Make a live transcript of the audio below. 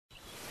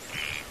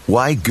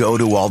Why go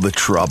to all the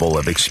trouble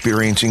of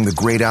experiencing the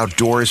great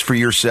outdoors for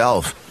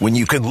yourself when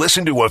you can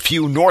listen to a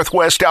few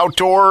Northwest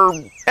outdoor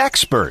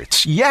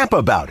experts yap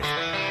about it?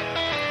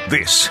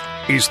 This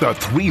is the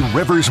Three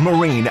Rivers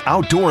Marine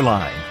Outdoor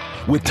Line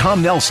with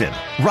Tom Nelson,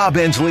 Rob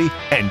Ensley,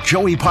 and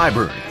Joey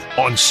Pyburn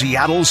on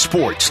Seattle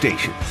Sports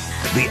Station.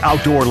 The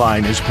Outdoor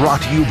Line is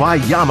brought to you by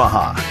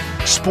Yamaha,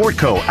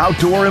 Sportco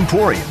Outdoor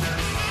Emporium,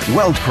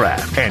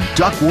 Weldcraft and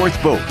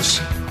Duckworth Boats,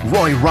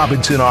 Roy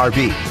Robinson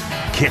RV,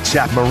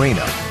 Kitsap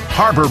Marina,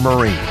 Harbor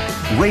Marine,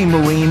 Ray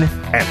Marine,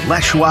 and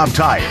Les Schwab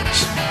Tires.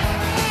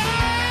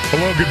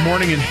 Hello, good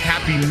morning, and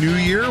Happy New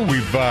Year.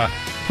 We've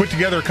put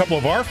together a couple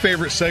of our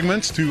favorite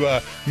segments to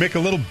make a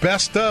little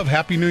best of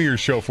Happy New Year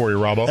show for you,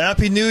 Robbo.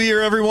 Happy New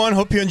Year, everyone.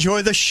 Hope you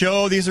enjoy the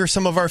show. These are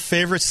some of our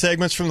favorite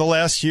segments from the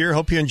last year.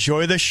 Hope you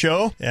enjoy the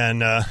show,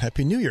 and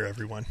Happy New Year,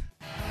 everyone.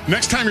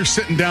 Next time you're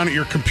sitting down at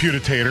your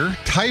computator,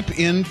 type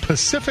in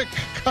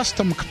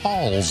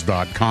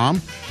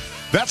PacificCustomCalls.com.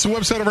 That's the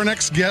website of our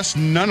next guest,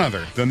 none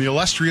other than the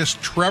illustrious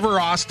Trevor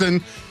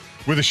Austin,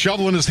 with a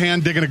shovel in his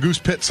hand, digging a goose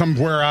pit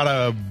somewhere out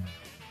of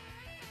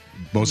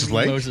Moses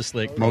Lake.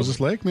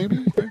 Moses Lake,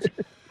 maybe.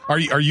 Are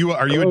you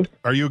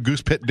a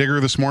goose pit digger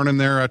this morning,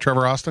 there,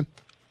 Trevor Austin?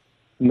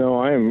 No,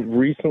 I am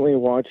recently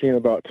watching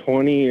about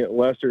 20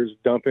 Lessers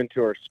dump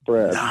into our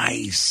spread.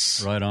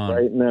 Nice, right on,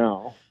 right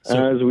now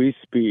as we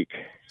speak.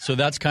 So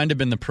that's kind of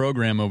been the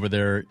program over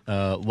there.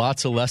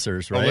 Lots of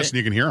Lessers, right? Oh, listen,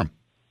 you can hear them.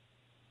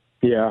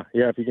 Yeah,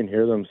 if you can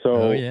hear them.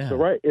 So, so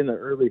right in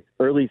the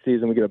early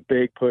season, we get a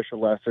big push of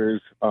Lessers.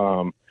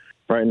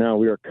 Right now,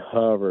 we are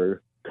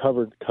covered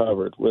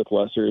with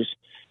Lessers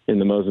in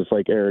the Moses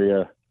Lake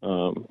area.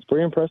 It's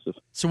pretty impressive.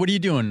 So what are you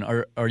doing?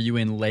 Are you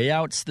in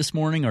layouts this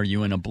morning? Are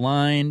you in a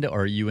blind?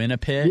 Are you in a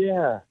pit?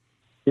 Yeah,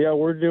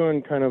 we're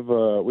doing kind of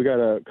we got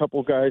a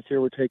couple guys here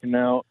we're taking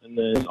out, and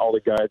then all the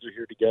guys are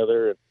here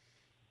together.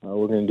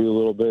 We're going to do a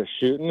little bit of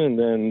shooting, and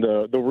then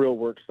the real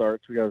work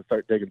starts. We got to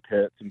start digging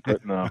pits and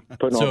putting all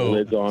the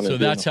lids on. So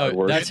that's how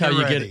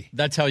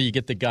you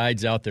get the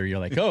guides out there. You're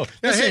like, listen,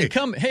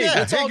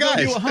 let's all go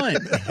do a hunt.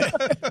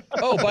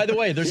 Oh, by the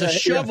way, there's a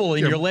shovel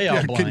in your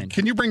layout blind.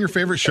 Can you bring your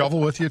favorite shovel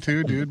with you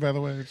too, dude? By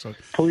the way,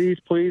 please,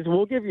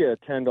 we'll give you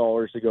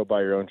 $10 to go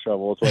buy your own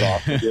shovel. It's what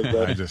Austin gives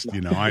us. I just,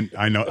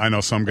 I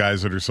know some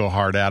guys that are so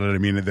hard at it. I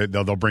mean,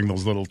 they'll bring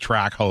those little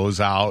track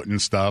hose out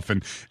and stuff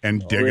and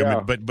dig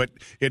them. But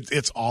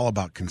it's all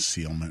about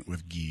concealment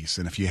with geese.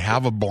 And if you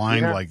have a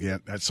blind like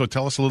that, so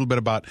tell us a little bit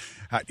about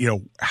how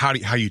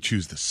you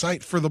choose the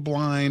site for the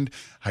blind,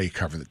 how you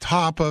cover the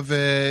top of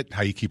it,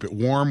 how you keep it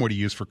warm, what do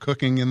you use for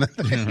cooking, and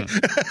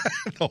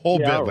the whole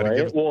bit.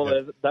 Right.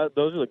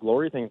 Those are the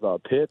glory things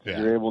about pits.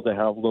 Yeah. You're able to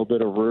have a little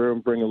bit of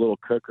room, bring a little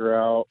cooker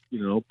out,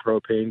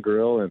 propane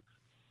grill, and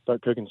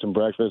start cooking some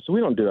breakfast. So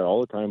we don't do that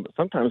all the time, but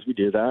sometimes we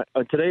do that.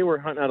 Today we're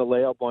hunting out of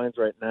layout blinds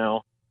right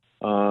now.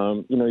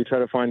 You try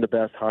to find the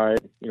best hide,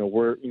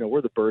 where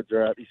the birds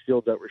are at. These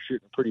fields that we're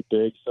shooting are pretty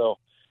big. So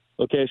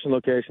location.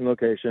 But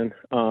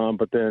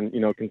then,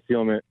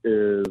 concealment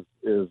is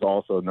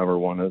also number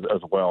one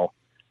as well.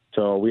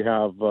 So we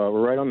have, we're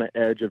right on the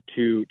edge of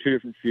two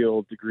different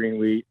fields, the green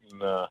wheat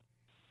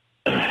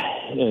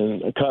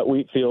and a cut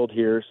wheat field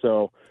here.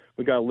 So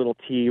we got a little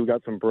tea, we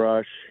got some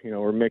brush,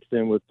 we're mixed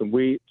in with some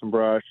wheat, some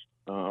brush.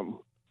 We got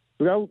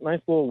a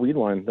nice little weed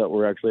line that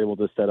we're actually able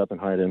to set up and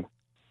hide in.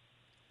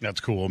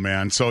 That's cool,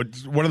 man. So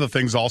one of the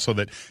things also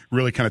that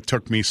really kind of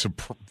took me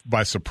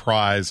by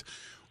surprise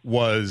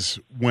was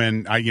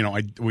when I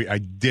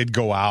did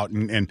go out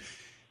and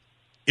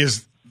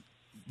is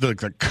the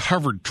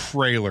covered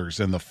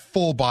trailers and the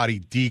full body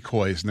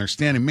decoys, and they're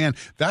standing. Man,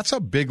 that's a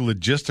big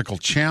logistical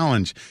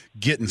challenge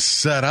getting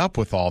set up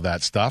with all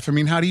that stuff. I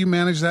mean, how do you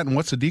manage that, and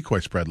what's the decoy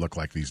spread look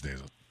like these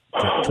days,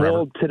 Trevor?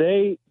 Well,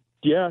 today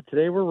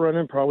we're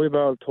running probably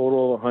about a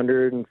total of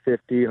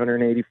 150,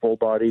 180 full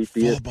body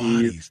DSDs. Full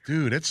bodies,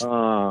 dude. It's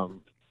so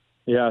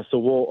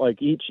we'll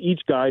each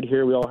guide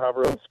here. We all have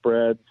our own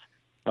spreads.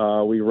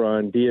 We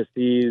run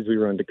DSDs, we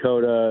run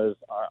Dakotas.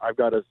 I've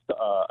got a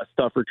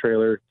stuffer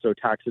trailer, so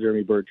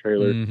taxidermy bird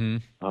trailers. Mm-hmm.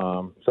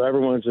 So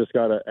everyone's just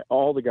got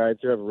all the guides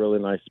here have really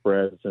nice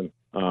spreads, and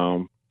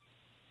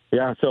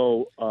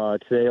So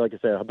today, like I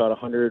said, about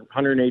 100,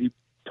 180.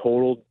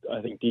 Total,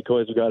 I think,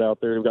 decoys we got out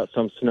there. We've got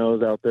some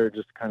snows out there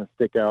just to kind of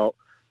stick out.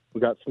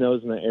 We got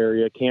snows in the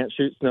area. Can't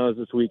shoot snows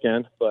this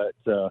weekend, but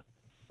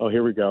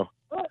here we go.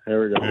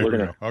 We're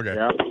gonna. Okay.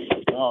 Yeah.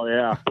 Oh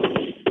yeah.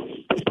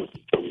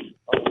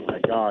 Oh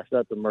my gosh,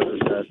 that's a murder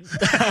fest.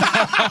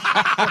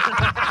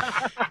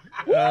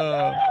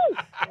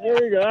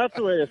 There you go. That's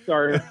the way to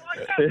start.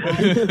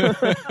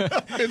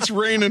 It's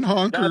raining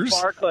honkers.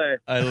 Got Barclay.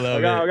 I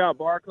love it. I got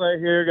Barclay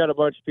here. Got a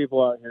bunch of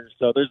people out here.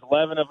 So there's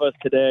 11 of us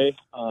today.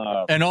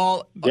 And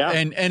all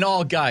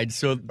guides.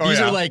 So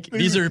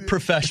these are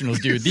professionals,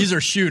 dude. These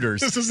are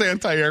shooters. This is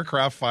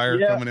anti-aircraft fire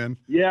coming in.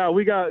 Yeah,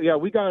 we got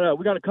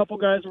a couple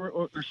guys.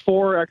 There's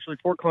four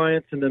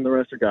clients, and then the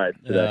rest are guides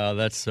today. Oh,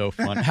 that's so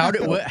fun. How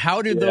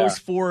did those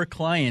four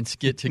clients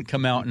get to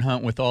come out and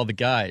hunt with all the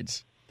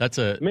guides?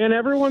 Man,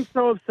 everyone's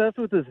so obsessed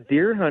with this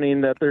deer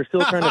hunting that they're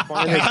still trying to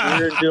find the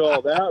deer and do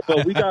all that.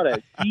 But we got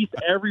a geese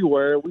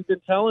everywhere. We've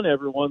been telling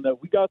everyone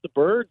that we got the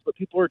birds, but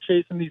people are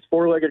chasing these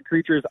four-legged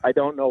creatures. I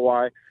don't know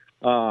why.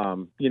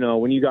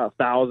 When you got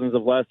thousands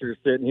of lessers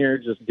sitting here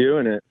just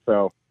doing it,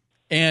 so.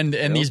 And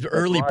these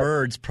early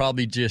birds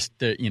probably just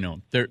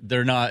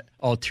they're not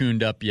all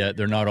tuned up yet.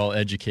 They're not all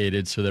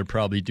educated, so they're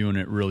probably doing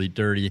it really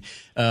dirty.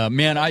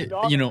 Man,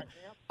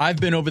 I've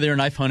been over there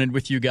and I've hunted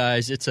with you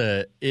guys. It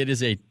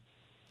is a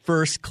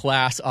first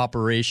class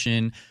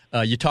operation.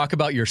 You talk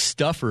about your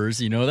stuffers.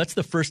 That's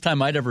the first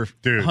time I'd ever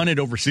hunted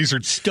over. These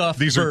are stuffed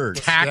birds. These are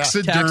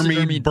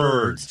taxidermy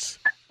birds.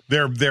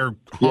 They're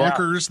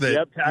honkers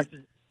that. Yep,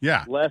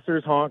 yeah,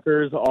 lessers,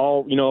 honkers,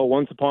 all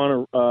once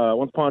upon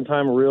a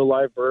time a real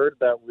live bird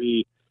that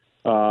we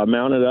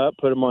mounted up,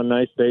 put them on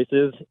nice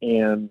bases,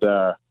 and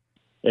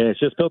it's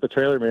just built the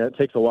trailer. Man, it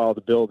takes a while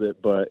to build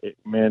it, but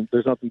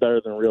there's nothing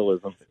better than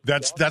realism.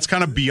 That's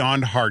kind of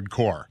beyond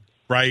hardcore,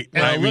 right?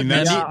 I got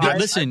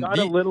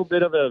a little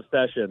bit of an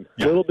obsession.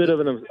 A little bit of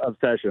an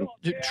obsession.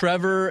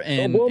 Trevor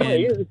and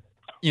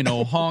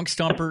Honk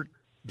Stumper.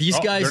 These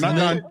guys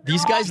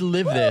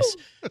live this.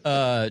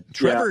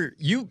 Trevor,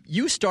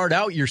 you start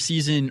out your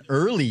season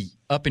early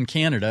up in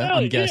Canada,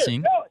 I'm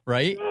guessing,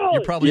 right?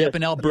 You're probably up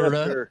in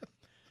Alberta.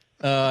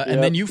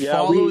 And then you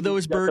follow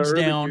those birds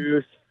down.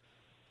 Goose.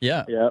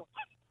 Yeah.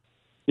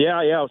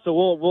 Yeah. So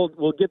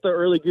we'll get the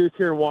early goose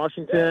here in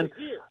Washington.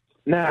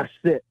 Nah,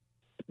 sit.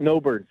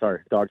 No bird. Sorry,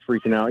 dog's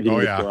freaking out.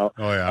 Oh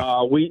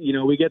yeah.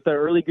 We get the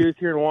early goose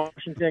here in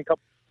Washington.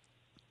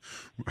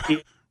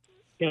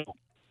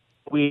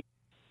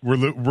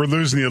 We're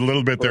losing you a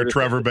little bit there,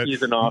 Trevor, but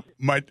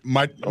my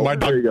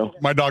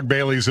dog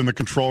Bailey's in the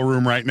control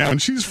room right now, and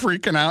she's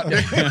freaking out.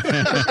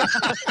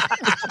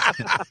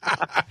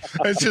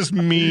 It's just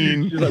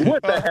mean. She's like,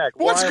 what the heck?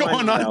 What's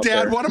going on,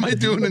 Dad? What am I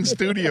doing in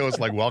studio? It's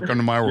like, welcome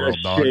to my world,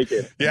 dog.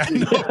 Shaking. Yeah,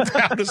 no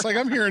doubt. It's like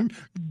I'm hearing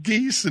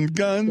geese and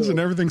guns and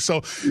everything.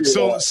 So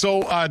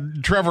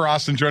Trevor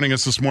Austin joining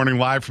us this morning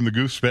live from the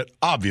Goose Pit,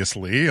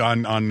 obviously,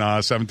 on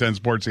 710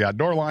 Sports The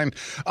Outdoor Line.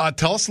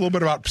 Tell us a little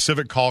bit about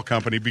Pacific Call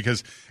Company,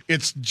 because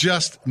it's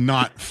just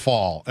not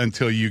fall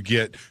until you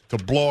get to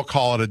blow a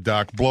call at a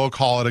duck, blow a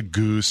call at a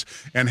goose,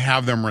 and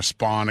have them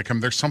respond.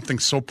 There's something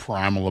so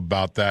primal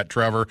about that.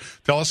 Trevor,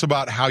 tell us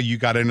about how you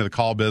got into the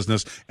call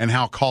business and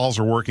how calls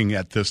are working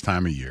at this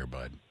time of year,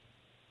 bud.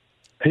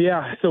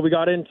 Yeah, so we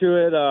got into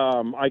it.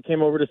 I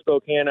came over to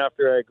Spokane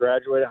after I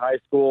graduated high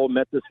school,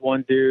 met this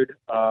one dude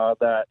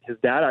that his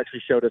dad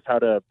actually showed us how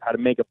to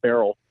make a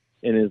barrel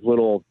in his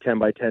little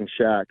 10x10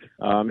 shack.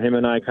 Him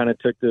and I kind of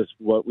took this,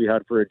 what we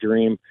had for a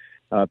dream,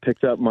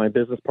 picked up my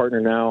business partner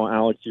now,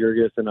 Alex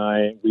Yergis,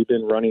 and we've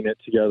been running it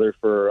together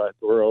for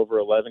we're over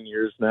 11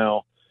 years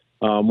now.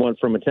 Went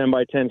from a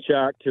 10x10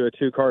 shack to a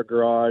 2-car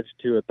garage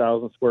to a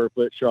 1,000 square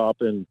foot shop,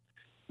 and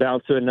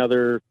down to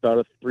another about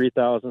a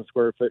 3,000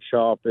 square foot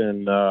shop.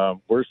 And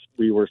we're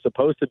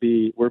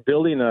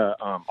building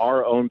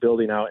our own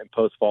building out in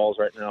Post Falls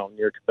right now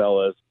near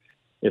Cabela's,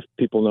 if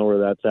people know where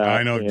that's at.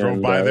 I know.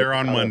 Drove by there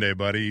on Monday,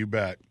 buddy. You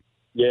bet.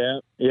 Yeah.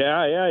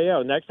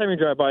 Next time you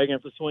drive by, you're going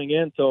to have to swing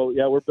in. So,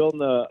 yeah, we're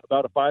building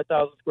about a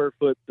 5,000 square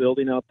foot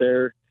building out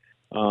there.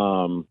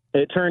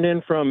 It turned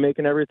in from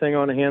making everything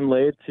on a hand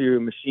lathe to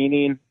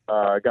machining.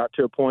 Got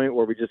to a point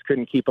where we just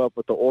couldn't keep up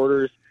with the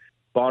orders.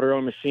 Bought our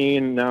own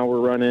machine. Now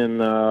we're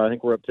running, I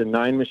think we're up to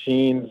 9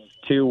 machines,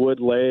 2 wood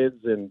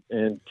lathes, and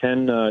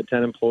 10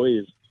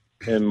 employees.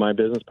 And my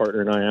business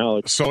partner and I,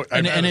 Alex. So,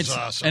 it's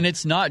awesome. And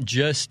it's not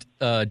just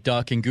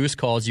duck and goose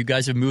calls. You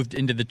guys have moved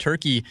into the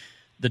turkey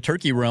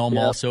realm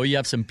also. You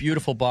have some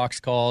beautiful box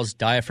calls,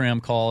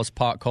 diaphragm calls,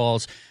 pot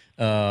calls.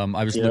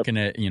 I was looking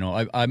at,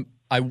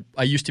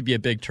 I used to be a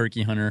big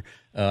turkey hunter.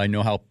 I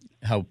know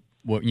how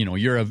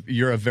you're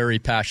a very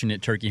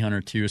passionate turkey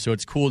hunter too. So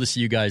it's cool to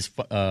see you guys,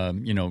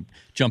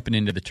 jumping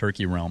into the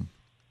turkey realm.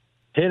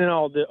 Hitting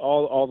all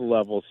the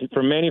levels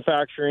from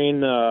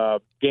manufacturing,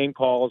 game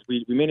calls.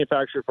 We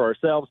manufacture for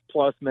ourselves,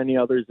 plus many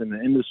others in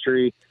the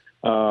industry.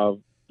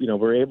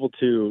 We're able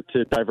to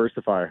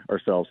diversify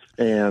ourselves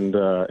and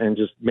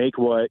just make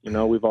what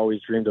we've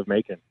always dreamed of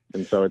making.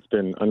 And so it's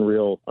been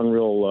unreal.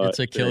 It's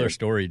a killer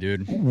story,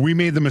 dude. We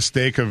made the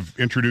mistake of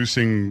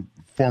introducing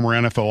former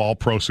NFL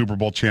All-Pro Super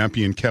Bowl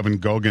champion Kevin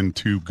Gogan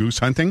to goose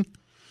hunting.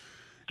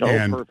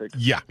 Perfect.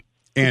 Yeah,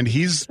 and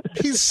he's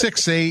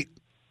 6'8",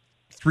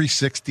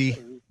 360.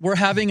 We're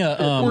having a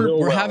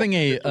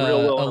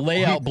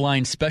layout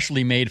blind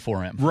specially made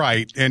for him.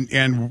 Right, and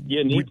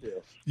you need to.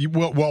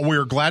 Well,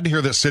 we're glad to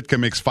hear that Sitka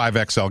makes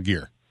 5XL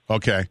gear.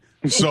 Okay,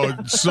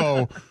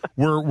 so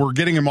we're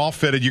getting him all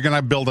fitted. You're going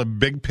to build a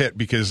big pit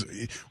because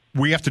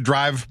we have to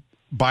drive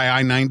by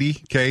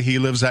I-90. Okay, he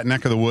lives that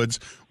neck of the woods.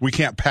 We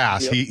can't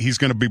pass. Yep. He's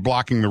going to be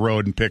blocking the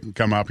road and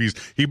come up. He's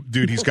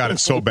got it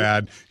so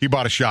bad. He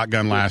bought a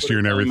shotgun last year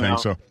and everything.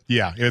 So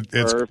yeah,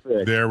 it's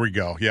perfect. There we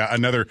go. Yeah,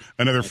 another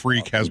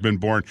freak has been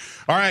born.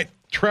 All right.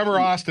 Trevor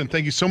Austin,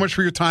 thank you so much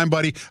for your time,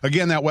 buddy.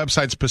 Again, that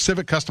website's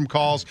Pacific Custom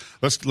Calls.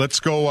 Let's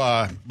go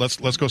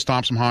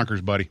stomp some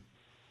honkers, buddy.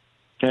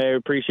 Hey,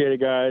 appreciate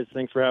it, guys.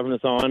 Thanks for having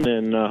us on,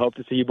 and hope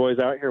to see you boys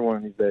out here one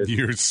of these days.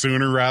 You're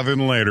sooner rather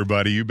than later,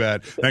 buddy. You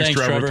bet. Thanks,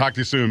 Trevor. Talk to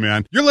you soon,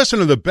 man. You're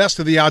listening to the best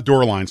of the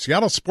outdoor line,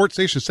 Seattle Sports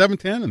Station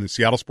 710 and the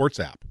Seattle Sports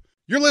app.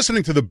 You're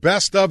listening to the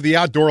best of the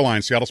outdoor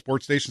line, Seattle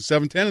Sports Station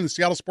 710 and the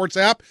Seattle Sports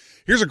app.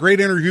 Here's a great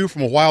interview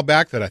from a while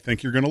back that I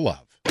think you're going to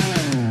love.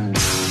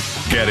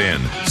 Get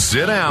in,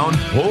 sit down,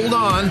 hold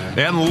on,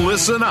 and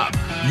listen up.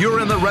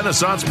 You're in the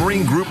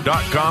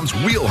RenaissanceMarineGroup.com's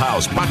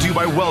wheelhouse, brought to you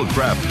by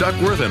Weldcraft,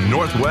 Duckworth, and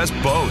Northwest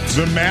Boats.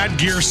 The mad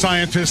gear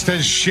scientist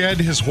has shed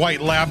his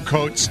white lab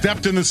coat,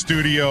 stepped in the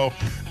studio,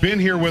 been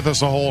here with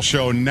us a whole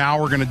show.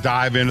 Now we're going to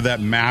dive into that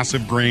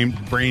massive brain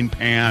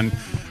pan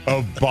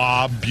of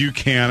Bob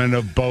Buchanan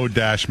of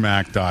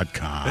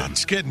bow-mac.com.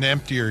 It's getting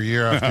emptier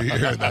year after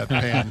year, that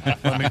pan.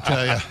 Let me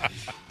tell you.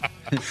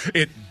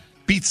 It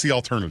beats the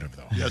alternative,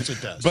 though. Yes, it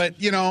does. But,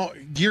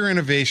 gear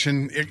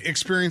innovation,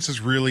 experience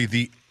is really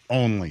the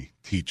only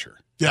teacher.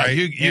 Yeah, right?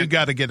 you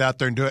got to get out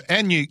there and do it.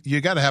 And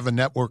you got to have a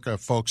network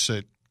of folks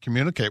that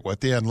communicate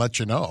with you and let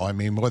you know. I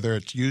mean, whether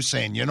it's you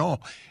saying,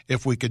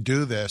 if we could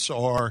do this,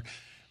 or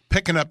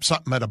picking up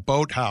something at a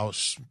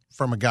boathouse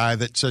from a guy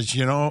that says,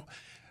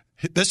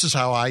 this is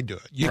how I do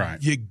it.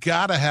 You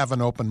got to have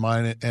an open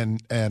mind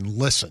and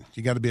listen.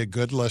 You got to be a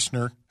good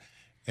listener.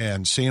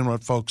 And seeing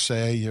what folks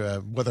say,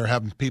 whether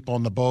having people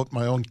on the boat,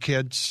 my own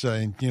kids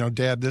saying,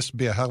 Dad, this would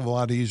be a hell of a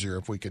lot easier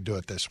if we could do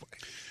it this way.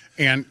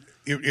 And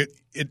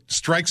it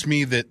strikes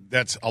me that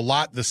that's a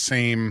lot the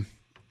same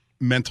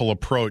mental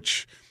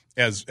approach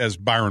as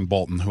Byron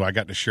Bolton, who I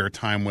got to share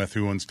time with,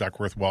 who owns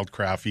Duckworth,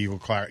 Weldcraft,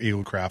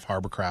 Eaglecraft,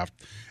 Harborcraft,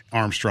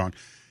 Armstrong.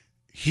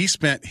 He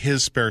spent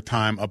his spare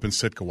time up in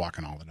Sitka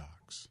walking all the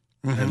docks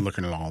and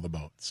looking at all the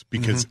boats,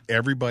 because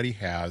everybody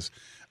has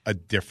a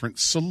different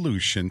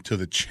solution to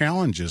the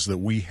challenges that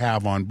we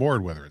have on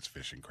board, whether it's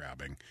fishing,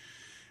 crabbing,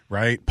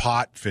 right,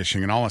 pot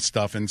fishing, and all that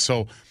stuff. And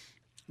so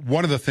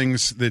one of the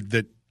things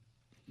that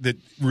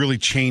really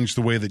changed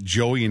the way that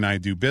Joey and I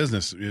do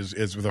business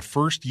is the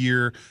first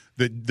year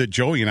that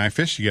Joey and I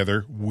fished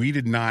together, we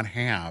did not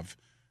have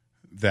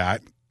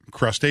that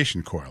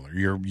crustacean coiler,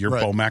 your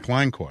Bow-Mac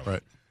line coiler.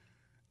 Right.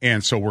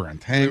 And so we're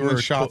untangling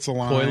shots of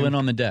line. Coiling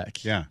on the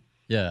deck. Yeah.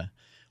 Yeah.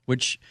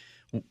 Which,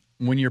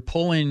 when you're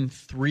pulling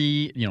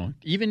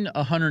even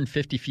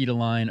 150 feet of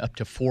line up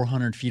to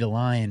 400 feet of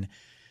line,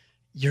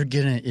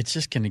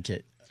 it's going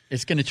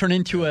to turn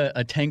into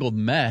a tangled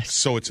mess.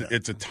 So it's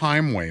a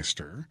time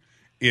waster.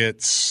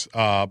 It's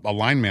a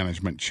line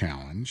management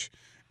challenge.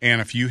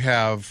 And if you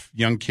have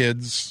young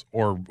kids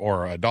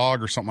or a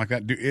dog or something like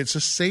that, it's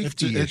a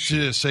safety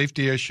issue. It's a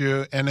safety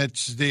issue, and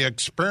it's the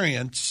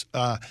experience,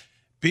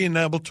 being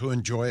able to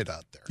enjoy it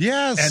out there.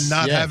 Yes. And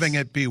not having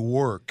it be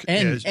work.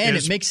 And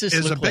it makes us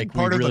look like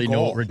we really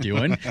know what we're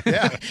doing.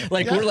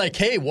 We're like,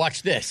 hey,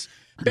 watch this.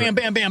 Bam,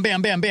 bam, bam,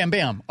 bam, bam, bam,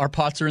 bam. Our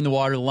pots are in the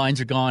water. The lines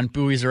are gone.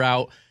 Buoys are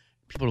out.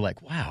 People are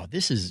like, wow,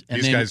 this is –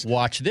 and then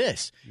watch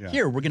this. Yeah.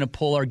 Here, we're going to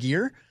pull our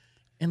gear,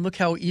 and look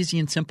how easy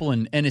and simple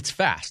and it's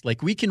fast.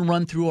 Like, we can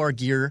run through our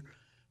gear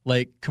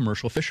like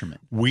commercial fishermen.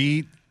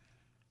 We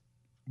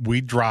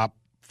drop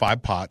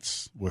 5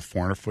 pots with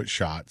 400-foot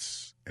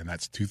shots, and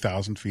that's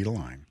 2,000 feet of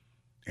line,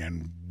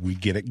 and we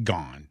get it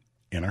gone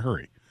in a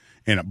hurry,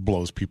 and it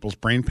blows people's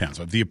brain pans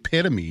out. The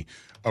epitome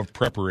of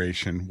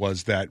preparation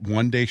was that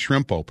one-day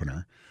shrimp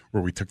opener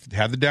where we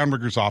had the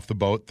downriggers off the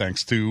boat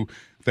thanks to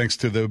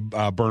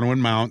the Burnham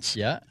mounts,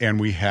 and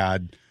we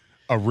had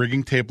a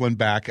rigging table in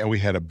back, and we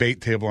had a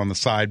bait table on the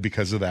side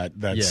because of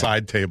that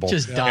side table.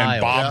 Just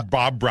and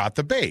Bob brought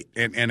the bait,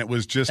 and it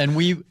was just and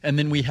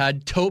then we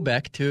had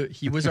Tobeck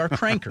he was our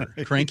cranker.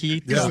 Cranky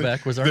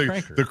Tobeck was our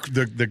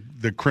cranker.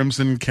 The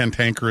Crimson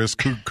Cantankerous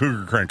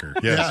Cougar Cranker.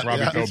 Yes,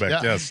 Robbie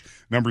Tobeck. Yes,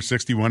 number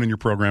 61 in your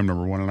program,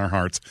 number 1 in our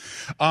hearts.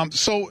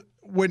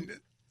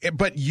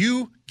 But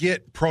you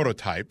get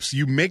prototypes.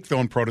 You make their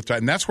own prototype,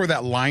 and that's where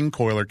that line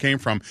coiler came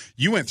from.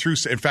 You went through.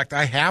 In fact,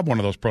 I have one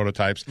of those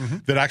prototypes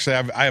that actually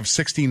I have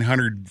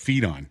 1,600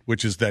 feet on,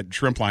 which is that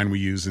shrimp line we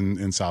use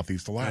in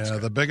Southeast Alaska. Yeah,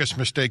 the biggest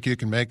mistake you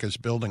can make is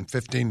building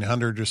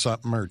 1,500 or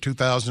something, or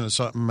 2,000 or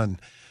something,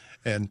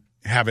 and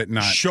have it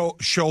not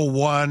show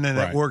one, and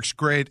it works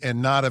great,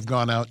 and not have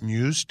gone out and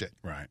used it.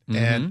 Right.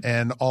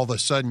 And all of a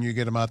sudden you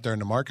get them out there in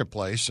the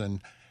marketplace,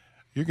 and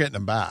you're getting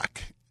them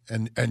back.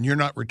 And you're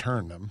not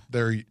returning them.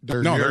 They're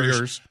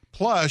yours.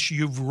 Plus,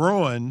 you've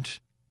ruined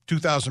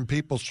 2,000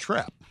 people's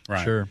trip.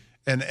 Right. Sure.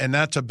 And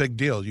that's a big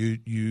deal.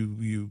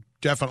 You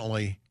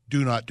definitely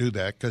do not do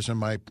that, because in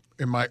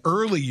my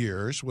early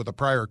years with a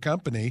prior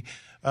company,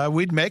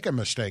 we'd make a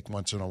mistake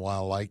once in a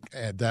while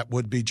that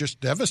would be just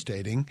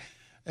devastating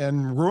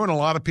and ruin a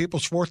lot of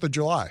people's 4th of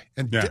July.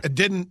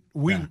 And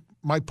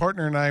my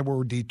partner and I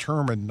were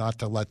determined not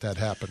to let that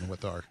happen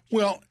with our.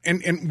 Well,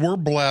 and we're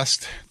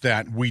blessed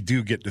that we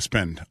do get to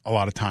spend a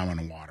lot of time on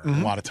the water, a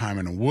lot of time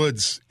in the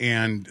woods,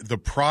 and the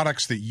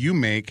products that you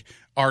make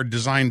are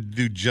designed to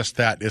do just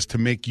that, is to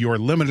make your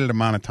limited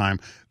amount of time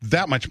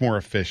that much more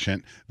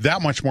efficient,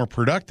 that much more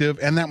productive,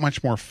 and that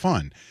much more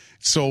fun.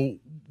 So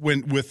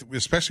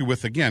especially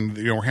with, again,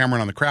 hammering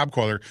on the crab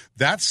coiler,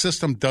 that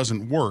system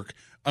doesn't work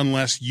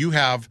unless you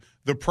have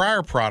the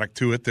prior product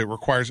to it that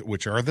requires it,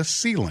 which are the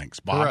C-Links,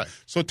 Bob. Right.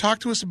 So talk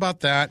to us about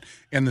that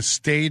and the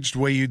staged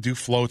way you do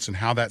floats and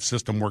how that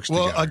system works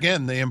together. Well,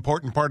 again, the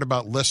important part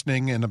about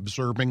listening and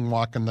observing,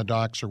 walking the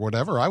docks or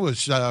whatever, I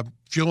was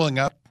fueling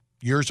up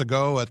years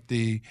ago at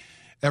the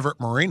Everett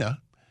Marina,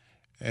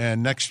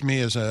 and next to me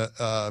is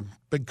a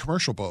big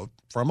commercial boat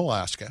from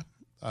Alaska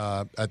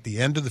at the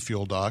end of the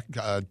fuel dock,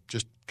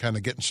 just kind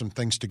of getting some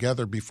things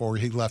together before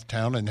he left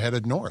town and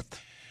headed north.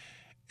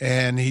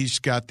 And he's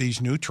got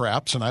these new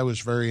traps, and I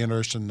was very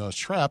interested in those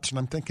traps. And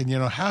I'm thinking,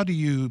 how do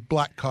you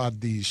black cod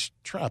these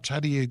traps?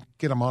 How do you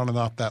get them on and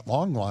off that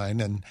long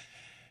line?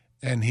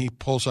 And he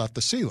pulls out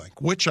the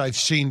C-Link, which I've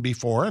seen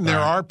before. And there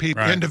are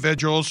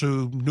individuals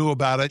who knew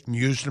about it and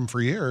used them for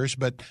years,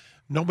 but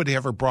nobody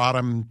ever brought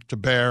them to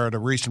bear at a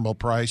reasonable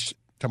price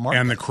to market.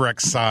 And the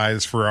correct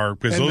size for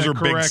because those are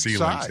big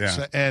C-Links.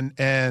 Yeah.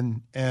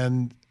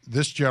 And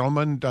this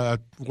gentleman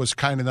was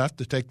kind enough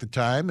to take the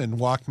time and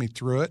walk me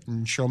through it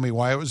and show me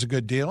why it was a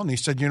good deal. And he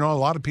said, a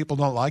lot of people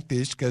don't like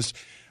these because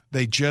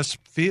they just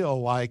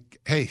feel like,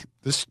 hey,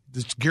 this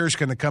gear is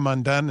going to come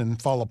undone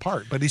and fall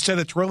apart. But he said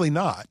it's really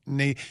not.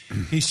 And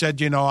he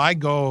said, I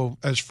go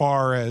as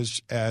far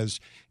as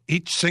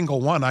each single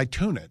one, I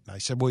tune it. And I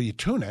said, well, you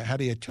tune it. How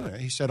do you tune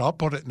it? He said, I'll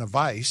put it in a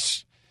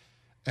vise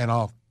and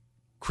I'll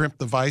crimp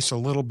the vise a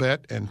little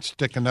bit and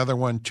stick another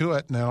one to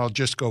it, and then I'll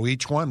just go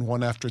each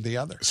one after the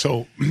other.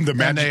 So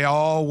and they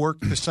all work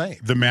the same.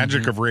 The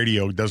magic of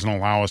radio doesn't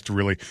allow us to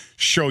really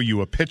show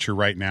you a picture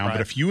right now, but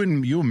if you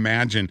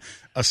imagine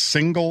a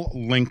single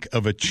link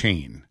of a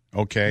chain,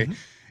 okay,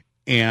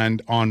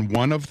 and on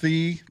one of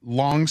the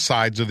long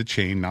sides of the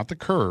chain, not the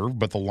curve,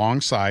 but the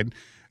long side,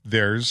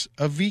 there's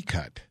a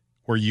V-cut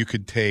where you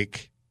could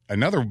take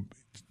another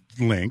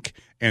link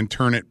and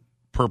turn it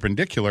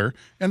perpendicular,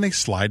 and they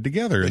slide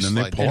together, and then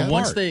they pull apart.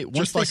 Once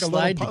they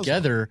slide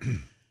together,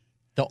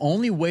 the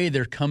only way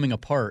they're coming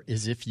apart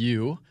is if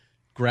you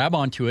grab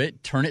onto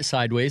it, turn it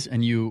sideways,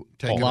 and you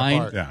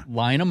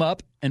line them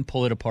up and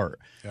pull it apart.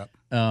 Yep.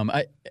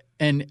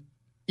 And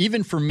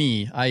even for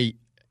me,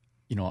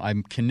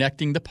 I'm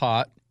connecting the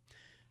pot,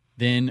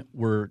 then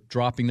we're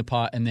dropping the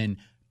pot, and then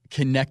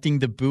connecting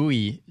the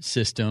buoy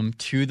system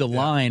to the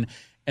line,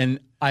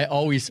 and I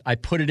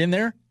put it in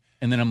there,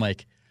 and then I'm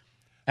like,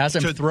 as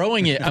I'm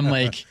throwing it, I'm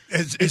like,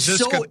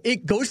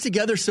 it goes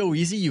together so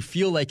easy. You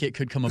feel like it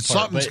could come apart.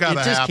 Something's got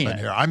to happen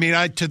here. I mean,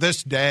 to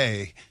this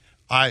day,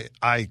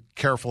 I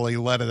carefully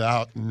let it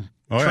out and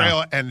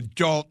trail it, and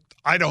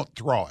I don't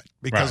throw it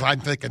because I'm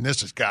thinking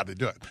this has got to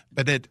do it.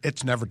 But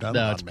it's never done.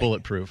 No, it's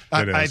bulletproof.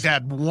 I've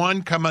had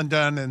one come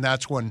undone, and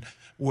that's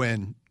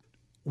when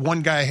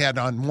one guy had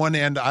on one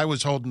end, I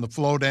was holding the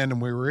float end, and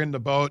we were in the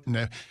boat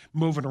and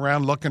moving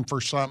around looking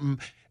for something,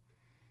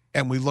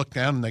 and we looked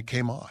down and they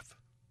came off.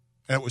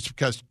 And it was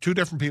because two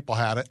different people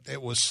had it.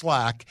 It was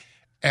slack,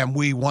 and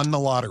we won the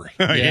lottery.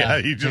 We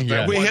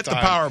hit the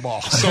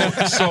Powerball.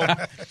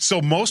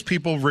 So most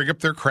people rig up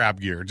their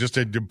crab gear just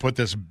to put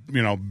this,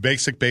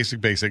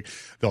 basic.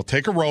 They'll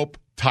take a rope,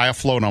 tie a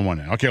float on one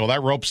end. Okay, well,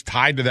 that rope's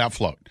tied to that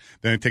float.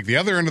 Then they take the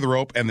other end of the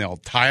rope, and they'll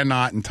tie a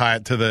knot and tie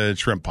it to the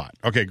shrimp pot.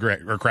 Okay,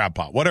 great, or crab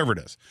pot, whatever it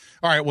is.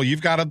 All right, well,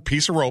 you've got a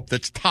piece of rope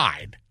that's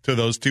tied to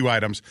those two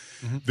items.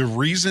 Mm-hmm. The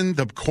reason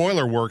the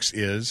coiler works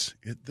is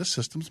the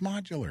system's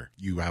modular.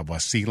 You have a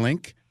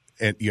C-Link,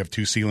 and you have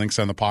two C-Links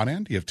on the pot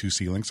end. You have two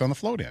C-Links on the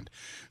float end.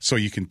 So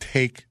you can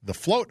take the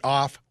float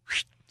off,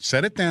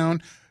 set it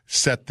down,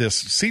 set this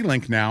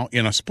C-Link now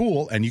in a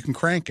spool, and you can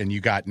crank, and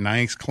you got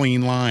nice,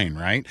 clean line,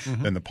 right?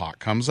 Mm-hmm. Then the pot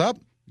comes up,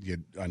 you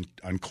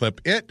unclip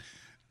it.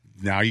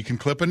 Now you can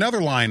clip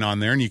another line on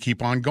there, and you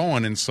keep on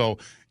going. And so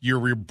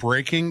you're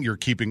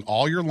keeping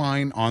all your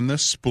line on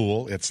this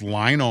spool. It's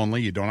line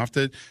only. You don't have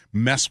to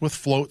mess with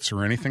floats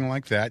or anything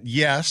like that.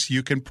 Yes,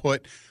 you can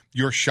put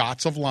your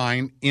shots of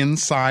line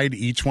inside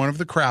each one of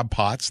the crab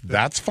pots.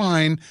 That's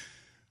fine,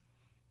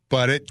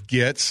 but it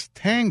gets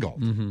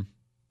tangled. Mm-hmm.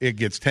 It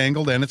gets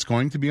tangled, and it's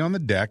going to be on the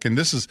deck. And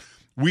this is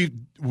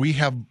we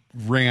have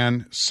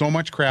ran so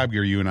much crab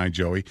gear, you and I,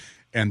 Joey,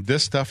 and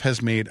this stuff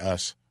has made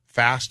us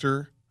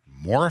faster,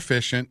 more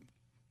efficient,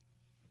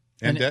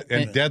 and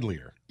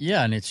deadlier.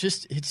 Yeah, and it's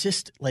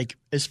just like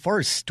as far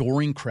as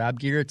storing crab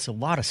gear, it's a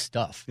lot of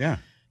stuff. Yeah.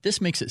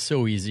 This makes it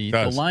so easy.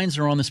 The lines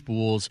are on the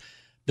spools.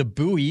 The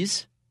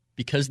buoys,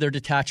 because they're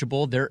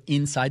detachable, they're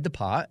inside the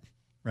pot,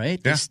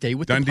 right? They stay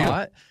with the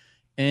pot.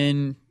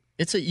 And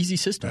it's an easy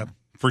system. Yep.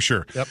 For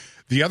sure. Yep.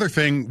 The other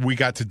thing we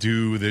got to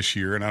do this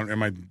year,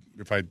 and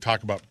if I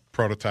talk about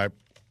prototype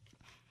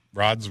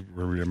rods,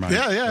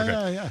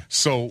 Yeah.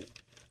 So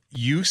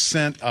you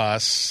sent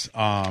us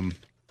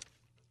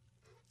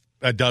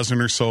a dozen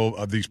or so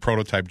of these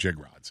prototype jig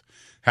rods.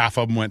 Half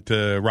of them went to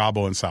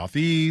Robbo in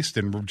Southeast,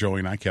 and Joey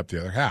and I kept the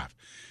other half.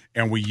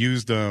 And we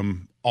used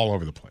them all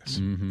over the place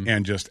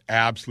and just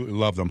absolutely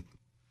love them.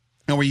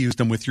 And we used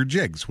them with your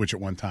jigs, which at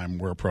one time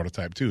were a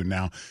prototype too.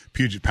 Now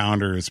Puget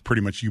Pounder is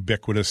pretty much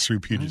ubiquitous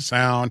through Puget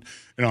Sound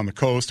and on the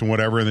coast and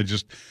whatever. And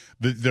just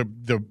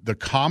the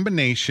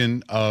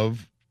combination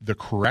of the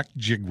correct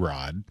jig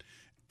rod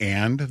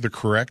and the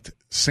correct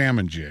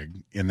salmon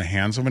jig in the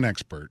hands of an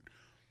expert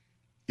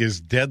is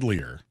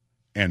deadlier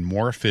and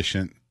more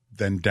efficient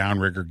than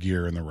downrigger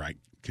gear in the right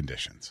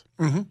conditions.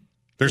 Mm-hmm.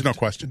 There's no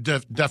question.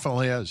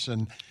 Definitely is.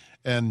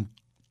 And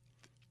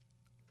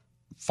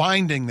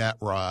finding that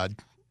rod,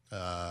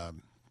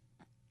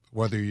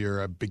 whether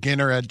you're a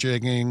beginner at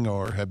jigging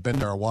or have been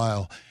there a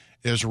while,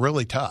 is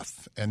really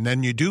tough. And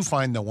then you do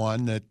find the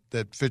one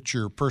that fits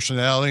your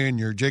personality and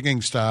your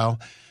jigging style.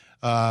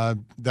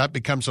 That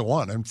becomes the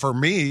one. And for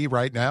me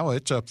right now,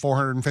 it's a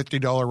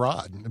 $450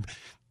 rod.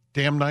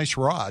 Damn nice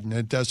rod, and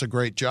it does a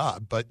great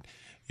job. But,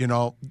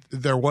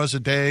 there was a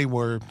day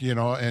where,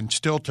 and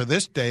still to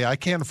this day, I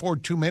can't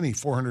afford too many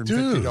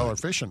 $450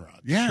 fishing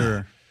rods. Yeah.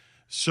 Sure.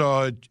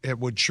 So it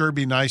would sure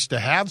be nice to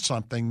have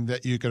something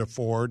that you could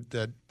afford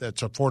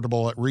that's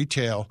affordable at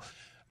retail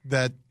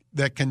that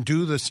can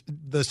do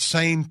the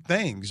same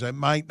things. It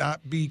might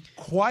not be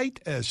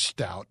quite as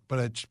stout, but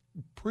it's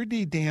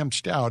pretty damn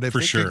stout. If For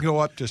it sure. can go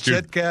up to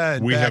Sitka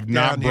and we back have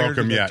not down here broke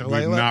them to yet. the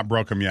We've Tulalip. not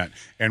broke them yet,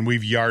 and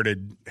we've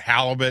yarded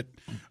halibut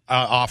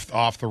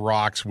off the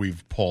rocks.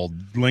 We've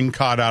pulled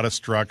lingcod out of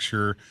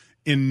structure,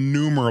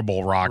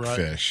 innumerable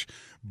rockfish.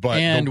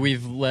 But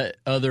we've let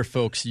other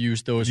folks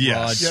use those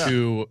rods Yeah.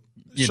 to,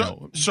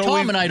 So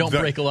Tom and I don't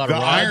break a lot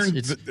of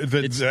rods.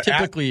 It's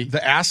typically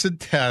the acid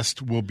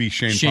test will be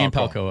Shane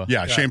Palcoa.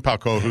 Yeah, Shane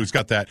Palcoa, who's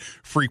got that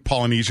freak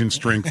Polynesian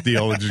strength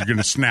deal that's going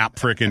to snap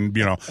frickin'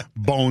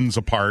 bones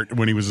apart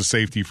when he was a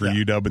safety for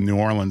UW in New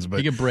Orleans. But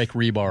he can break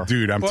rebar.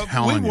 Dude, I'm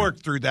telling you. We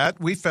worked through that.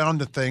 We found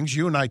the things.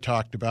 You and I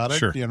talked about it.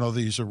 Sure.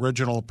 These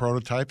original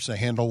prototypes, the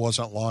handle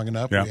wasn't long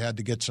enough. Yeah. We had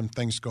to get some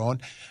things going.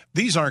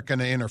 These aren't going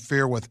to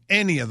interfere with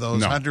any of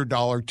those $100,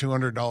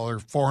 $200,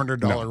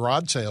 $400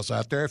 rod sales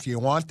out there. If you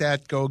want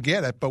that, go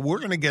get it. But we're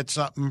going to get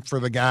something for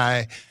the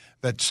guy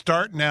that's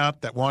starting out,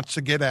 that wants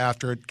to get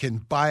after it, can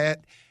buy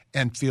it,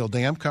 and feel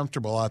damn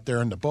comfortable out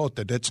there in the boat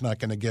that it's not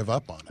going to give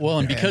up on it. Well,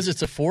 and because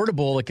it's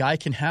affordable, a guy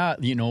can have,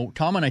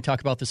 Tom and I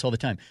talk about this all the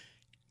time.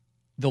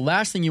 The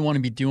last thing you want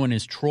to be doing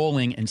is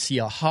trolling and see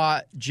a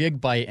hot jig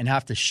bite and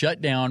have to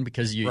shut down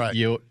because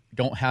you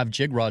don't have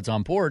jig rods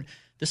on board.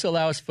 This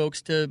allows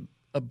folks to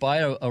buy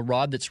a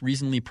rod that's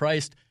reasonably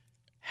priced,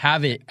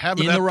 have it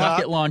in the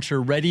rocket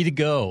launcher ready to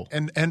go.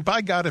 And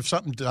by God, if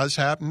something does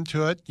happen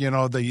to it,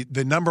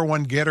 the number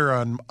one getter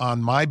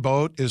on my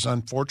boat is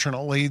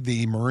unfortunately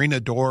the marina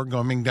door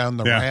going down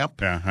the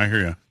ramp. Yeah, I hear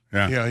you.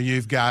 Yeah.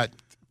 You've got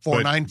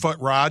 9-foot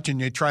rods, and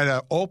you try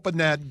to open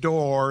that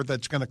door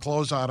that's going to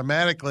close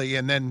automatically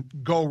and then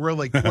go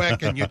really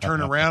quick, and you turn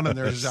around and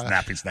there's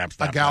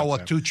a gal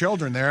with 2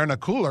 children there and a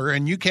cooler,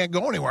 and you can't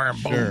go anywhere.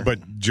 And boom. Sure.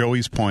 But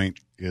Joey's point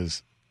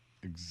is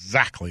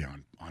exactly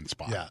on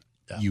spot. Yeah.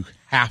 You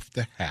have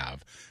to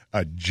have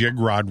a jig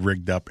rod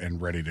rigged up and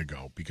ready to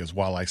go, because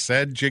while I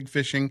said jig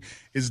fishing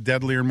is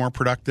deadlier and more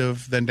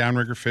productive than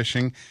downrigger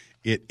fishing,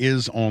 it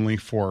is only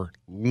for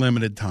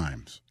limited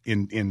times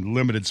in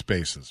limited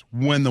spaces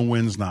when the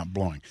wind's not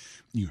blowing.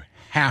 You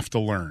have to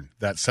learn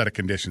that set of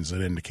conditions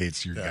that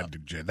indicates you're going to do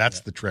jig. That's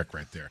the trick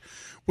right there,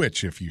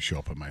 which if you show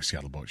up at my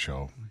Seattle Boat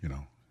Show,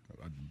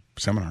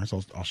 seminars,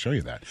 I'll show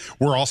you that.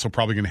 We're also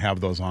probably going to have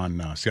those on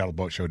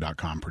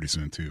SeattleBoatShow.com pretty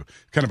soon too.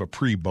 Kind of a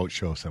pre-boat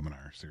show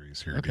seminar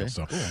series here. Okay,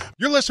 So cool.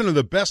 You're listening to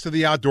the best of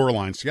the outdoor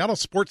line, Seattle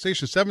Sports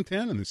Station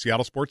 710 and the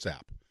Seattle Sports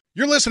app.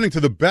 You're listening to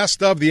the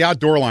best of the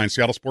outdoor line,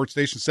 Seattle Sports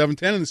Station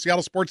 710 and the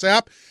Seattle Sports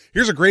app.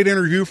 Here's a great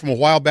interview from a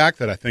while back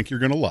that I think you're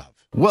going to love.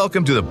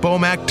 Welcome to the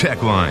Bomac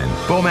Tech Line.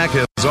 Bomac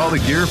has all the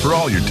gear for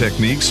all your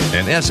techniques,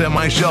 and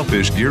SMI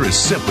shellfish gear is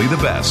simply the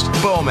best.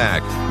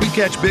 Bomac, we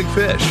catch big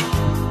fish.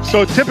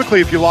 So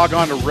typically, if you log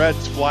on to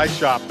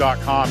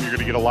redsflyshop.com, you're going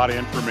to get a lot of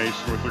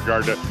information with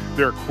regard to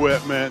their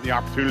equipment, the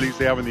opportunities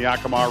they have in the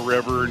Yakima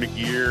River and the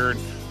gear and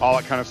all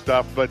that kind of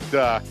stuff. But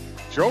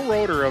Joe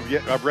Roeder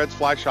of Red's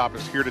Fly Shop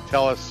is here to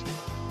tell us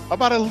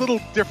about a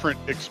little different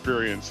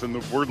experience, and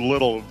the word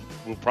little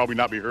will probably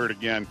not be heard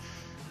again.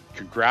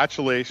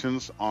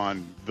 Congratulations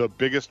on the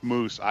biggest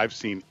moose I've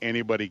seen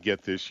anybody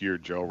get this year,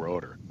 Joe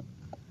Roeder.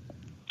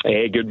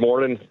 Hey, good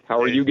morning.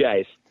 How are you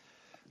guys?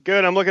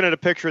 Good. I'm looking at a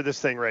picture of this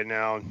thing right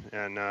now,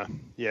 and I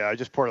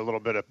just poured a little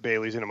bit of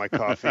Bailey's into my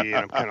coffee,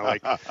 and I'm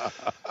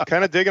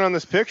kind of digging on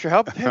this picture.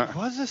 How big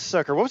was this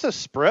sucker? What was the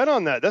spread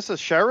on that? That's a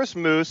Shiras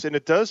moose, and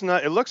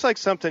it looks like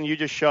something you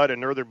just shot in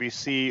northern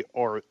BC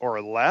or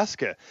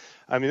Alaska.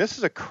 I mean, this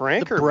is a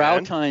cranker. The brow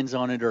tines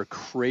on it are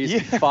crazy.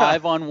 Yeah.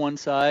 5 on one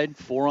side,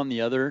 4 on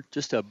the other.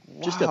 Just a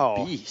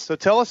beast. So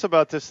tell us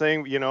about this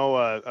thing.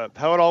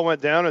 How it all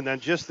went down, and then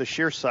just the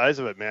sheer size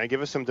of it, man.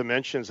 Give us some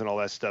dimensions and all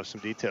that stuff,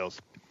 some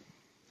details.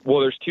 Well,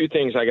 there's 2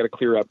 things I got to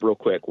clear up real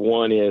quick.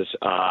 One is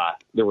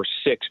there were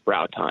 6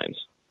 brow tines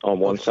on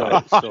one side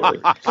of the story.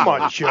 Come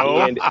on,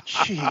 Joe.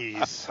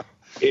 Jeez.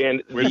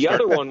 And the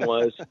other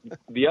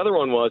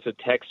one was a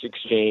text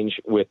exchange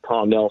with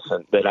Tom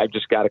Nelson that I've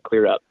just got to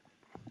clear up.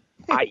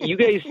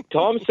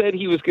 Tom said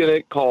he was going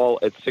to call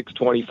at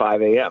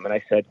 6:25 a.m. And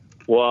I said,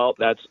 well,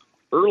 that's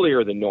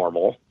earlier than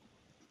normal.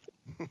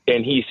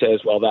 And he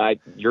says, well,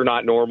 you're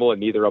not normal and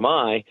neither am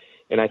I.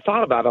 And I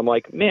thought about it. I'm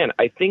like, man,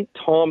 I think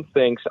Tom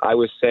thinks I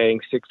was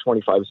saying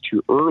 6:25 is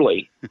too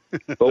early.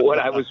 But what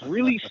I was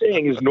really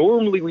saying is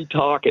normally we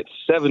talk at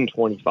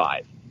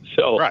 7:25.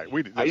 So right,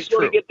 I just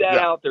want to get that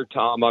out there,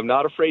 Tom. I'm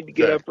not afraid to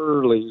get up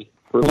early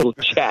for a little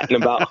chatting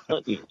about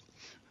hunting.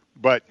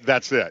 But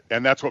that's it,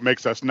 and that's what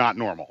makes us not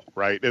normal,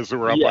 right? Is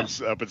we're up at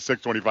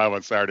 6:25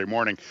 on Saturday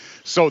morning.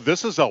 So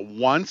this is a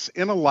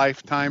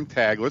once-in-a-lifetime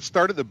tag. Let's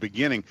start at the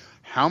beginning.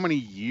 How many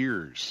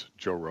years,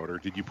 Joe Roeder,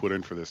 did you put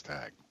in for this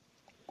tag?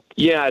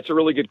 Yeah, it's a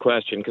really good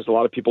question because a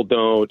lot of people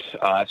don't,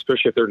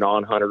 especially if they're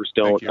non-hunters,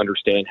 don't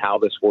understand how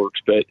this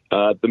works. But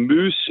the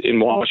moose in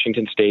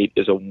Washington State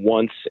is a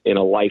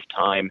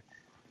once-in-a-lifetime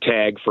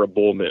tag for a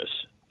bull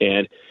moose.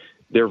 And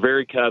they're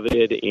very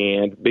coveted,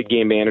 and big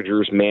game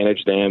managers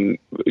manage them,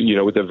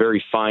 with a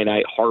very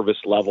finite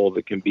harvest level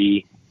that can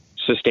be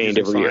sustained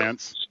every year.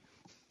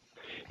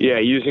 Yeah,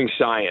 using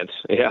science.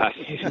 Yeah,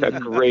 it's a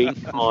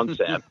great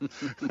concept.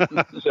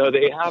 So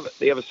they have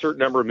a certain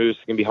number of moose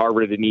that can be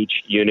harvested in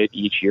each unit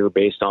each year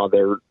based on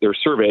their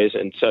surveys.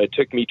 And so it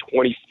took me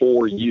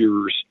 24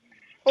 years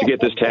to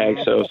get this tag.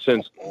 So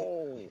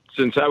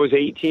since I was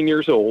 18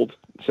 years old,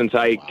 since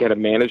I kind of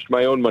managed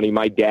my own money,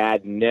 my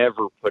dad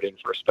never put in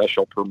for a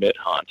special permit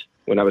hunt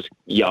when I was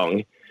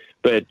young.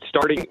 But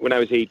starting when I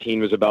was 18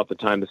 was about the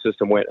time the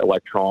system went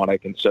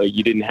electronic, and so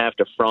you didn't have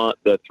to front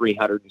the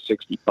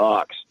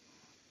 $360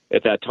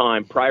 at that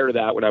time. Prior to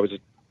that, when I was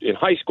in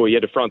high school, you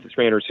had to front the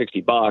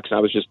 $360, and I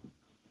was just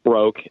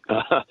broke.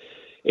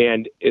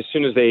 And as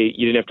soon as you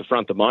didn't have to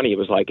front the money, it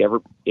was like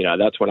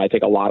that's when I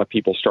think a lot of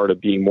people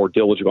started being more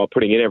diligent about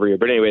putting in every year.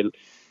 But anyway,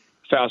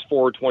 fast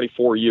forward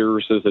 24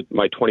 years,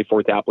 my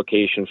 24th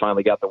application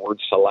finally got the word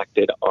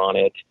selected on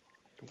it.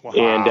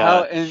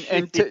 Wow.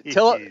 And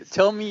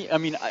tell me, I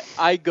mean,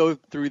 I go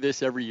through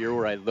this every year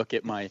where I look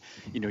at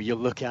you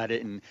look at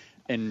it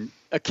and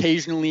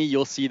occasionally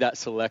you'll see that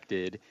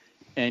selected.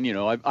 And,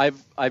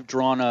 I've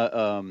drawn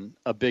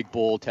a big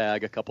bull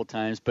tag a couple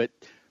times, but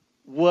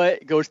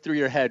what goes through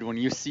your head when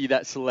you see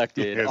that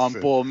selected on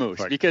bull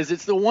moose? Because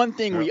it's the one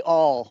thing we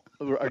all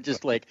are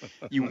just like,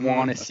 you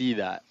want to see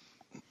that.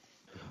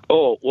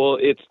 Oh, well,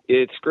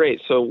 it's great.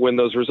 So when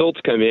those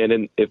results come in,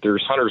 and if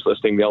there's hunters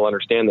listening, they'll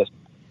understand this,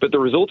 but the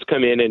results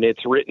come in and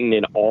it's written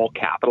in all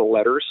capital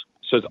letters.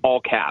 So it's all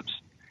caps.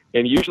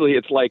 And usually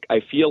it's like,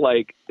 I feel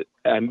like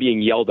I'm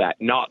being yelled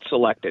at, not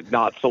selected,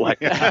 not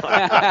selected.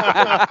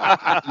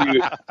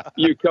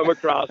 you come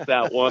across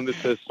that one that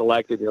says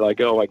selected, and you're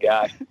like, oh my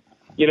gosh.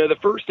 The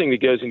first thing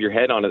that goes in your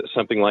head on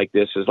something like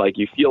this is like,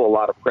 you feel a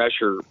lot of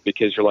pressure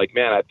because you're like,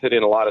 man, I put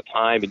in a lot of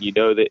time, and you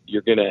know that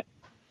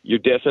you're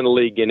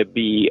definitely going to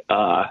be,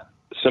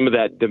 some of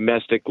that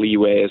domestic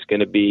leeway is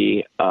going to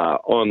be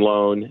on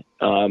loan.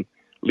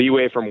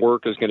 Leeway from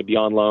work is going to be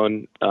on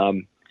loan.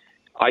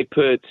 I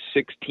put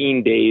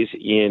 16 days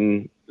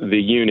in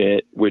the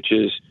unit,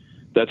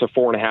 that's a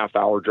 4.5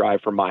 hour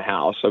drive from my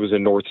house. I was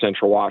in North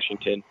Central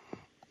Washington.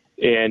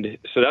 And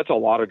so that's a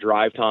lot of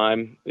drive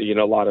time, a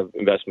lot of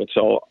investment.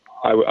 So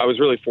I was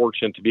really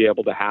fortunate to be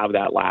able to have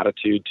that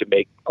latitude to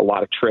make a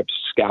lot of trips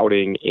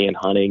scouting and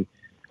hunting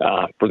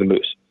for the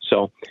moose.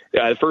 So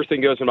the first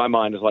thing goes in my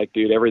mind is like,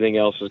 dude, everything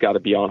else has got to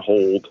be on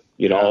hold.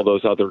 All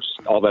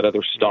that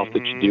other stuff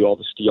that you do, all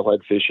the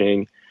steelhead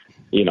fishing,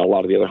 a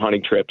lot of the other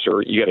hunting trips,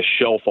 or you got to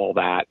shelf all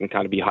that and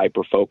kind of be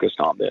hyper focused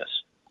on this.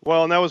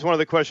 Well, and that was one of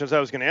the questions I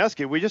was going to ask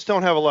you. We just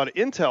don't have a lot of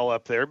intel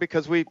up there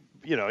because you're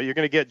going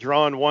to get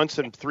drawn once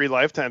in 3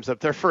 lifetimes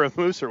up there for a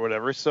moose or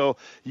whatever. So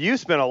you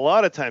spent a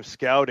lot of time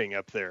scouting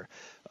up there.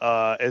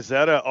 Is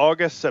that an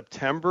August,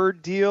 September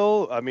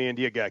deal? I mean,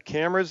 do you got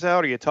cameras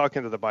out? Are you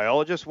talking to the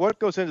biologists? What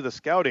goes into the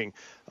scouting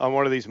on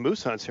one of these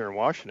moose hunts here in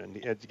Washington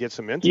to get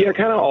some intel? Yeah,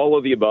 kind of all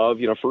of the above.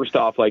 First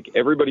off, like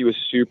everybody was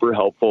super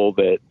helpful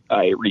that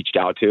I reached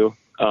out to.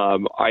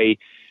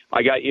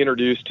 I got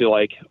introduced to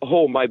like,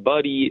 my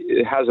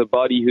buddy has a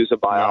buddy who's a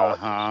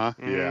biologist.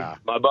 Yeah.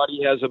 My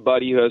buddy has a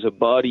buddy who has a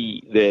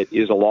buddy that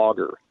is a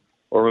logger.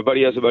 Or my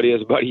buddy has a buddy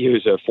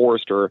who's a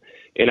forester.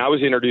 And I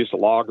was introduced to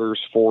loggers,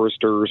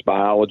 foresters,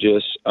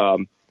 biologists.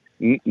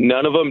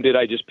 None of them did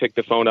I just pick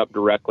the phone up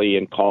directly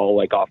and call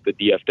like off the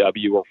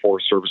DFW or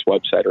Forest Service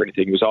website or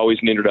anything. It was always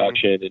an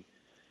introduction. And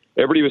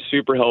everybody was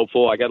super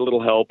helpful. I got a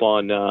little help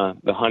on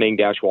the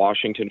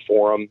Hunting-Washington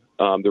forum.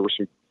 There were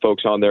some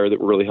folks on there that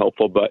were really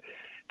helpful. But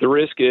the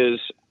risk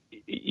is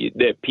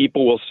that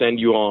people will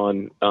send you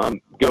on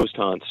ghost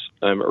hunts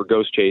or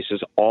ghost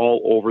chases all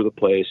over the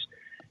place.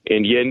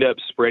 And you end up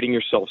spreading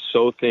yourself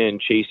so thin,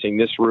 chasing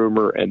this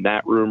rumor and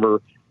that rumor.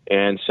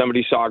 And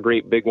somebody saw a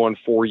great big one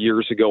 4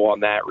 years ago on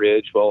that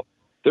ridge. Well,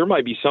 there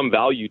might be some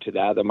value to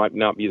that. There might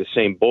not be the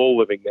same bull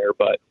living there,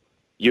 but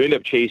you end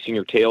up chasing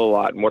your tail a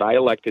lot. And what I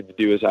elected to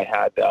do is I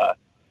had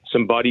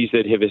some buddies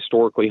that have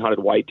historically hunted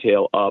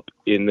whitetail up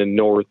in the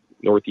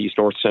northeast,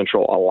 north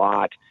central a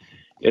lot.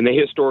 And they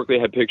historically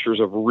had pictures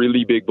of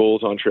really big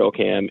bulls on trail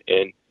cam.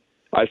 And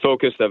I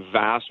focused the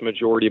vast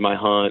majority of my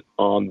hunt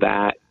on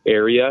that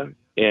area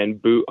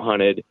and boot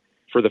hunted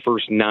for the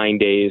first 9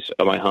 days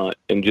of my hunt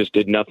and just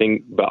did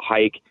nothing but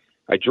hike.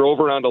 I drove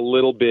around a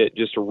little bit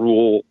just to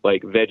rule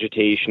like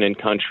vegetation and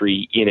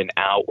country in and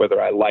out,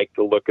 whether I liked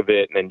the look of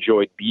it and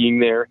enjoyed being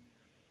there.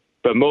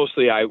 But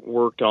mostly I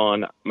worked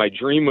on, my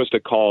dream was to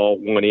call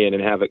one in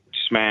and have it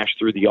smash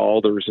through the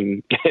alders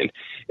and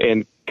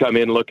come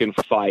in looking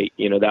for fight.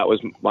 You know, that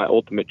was my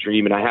ultimate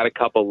dream. And I had a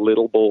couple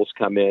little bulls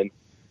come in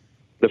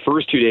the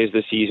first 2 days of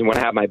the season when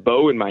I had my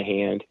bow in my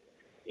hand,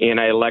 and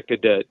I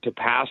elected to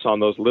pass on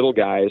those little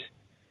guys.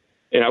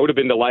 And I would have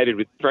been delighted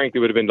with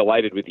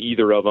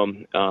either of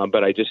them.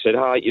 But I just said,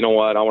 you know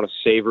what? I want to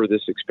savor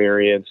this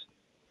experience.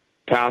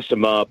 Passed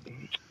them up.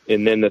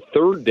 And then the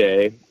third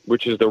day,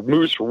 which is the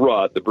moose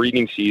rut, the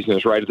breeding season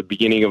is right at the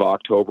beginning of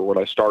October when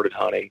I started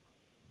hunting.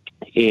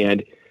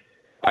 And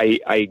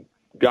I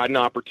got an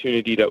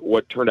opportunity to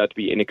what turned out to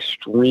be an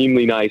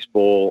extremely nice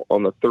bull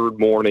on the third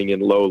morning in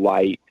low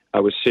light. I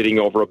was sitting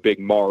over a big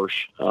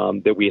marsh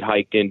that we had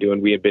hiked into,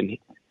 and we had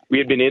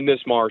been in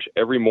this marsh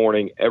every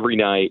morning, every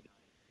night,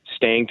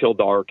 staying till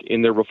dark,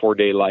 in there before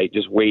daylight,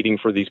 just waiting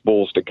for these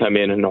bulls to come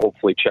in and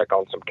hopefully check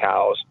on some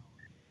cows.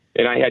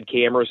 And I had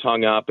cameras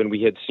hung up, and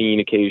we had seen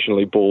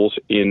occasionally bulls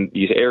in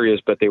these areas,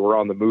 but they were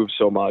on the move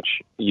so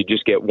much, you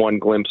just get one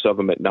glimpse of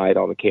them at night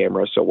on the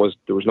camera, so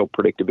there was no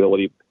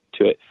predictability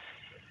to it.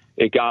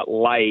 It got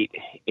light,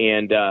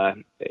 and I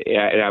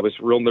was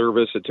real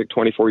nervous. It took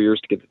 24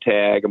 years to get the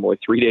tag. I'm only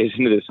 3 days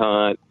into this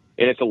hunt,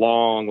 and it's a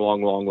long,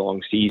 long, long,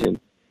 long season.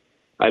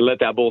 I let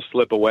that bull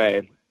slip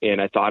away, and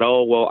I thought,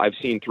 oh, well, I've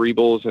seen 3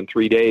 bulls in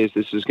 3 days.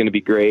 This is going to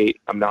be great.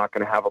 I'm not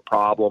going to have a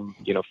problem,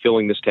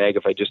 filling this tag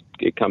if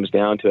it comes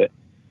down to it.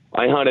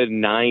 I hunted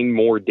 9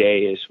 more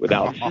days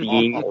without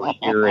seeing or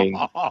hearing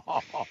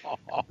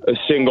a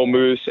single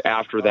moose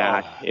after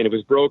that. And it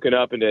was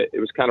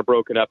kind of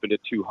broken up into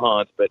 2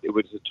 hunts, but it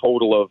was a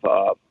total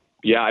of,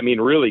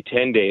 really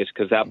 10 days,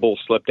 because that bull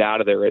slipped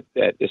out of there at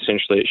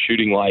essentially at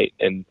shooting light.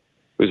 And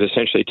it was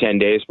essentially 10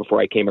 days before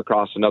I came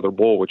across another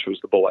bull, which was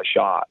the bull I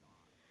shot.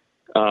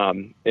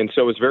 And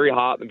so it was very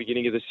hot in the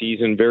beginning of the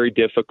season, very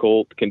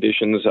difficult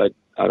conditions.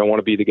 I don't want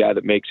to be the guy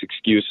that makes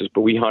excuses,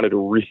 but we hunted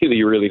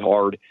really, really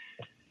hard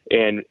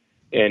and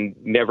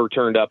never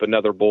turned up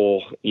another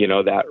bull,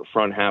 that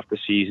front half of the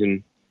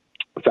season.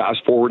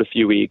 Fast forward a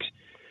few weeks,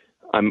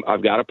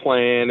 I've got a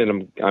plan,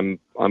 and I'm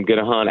going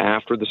to hunt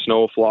after the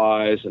snow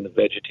flies and the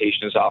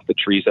vegetation is off the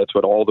trees. That's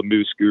what all the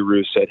moose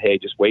gurus said. Hey,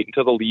 just wait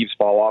until the leaves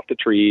fall off the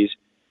trees.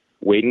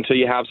 Wait until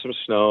you have some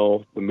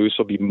snow. The moose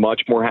will be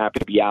much more happy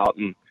to be out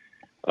in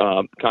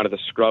kind of the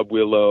scrub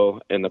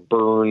willow and the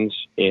burns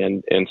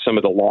and some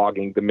of the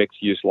logging, the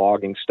mixed use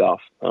logging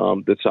stuff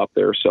that's up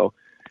there. So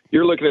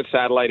you're looking at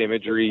satellite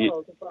imagery.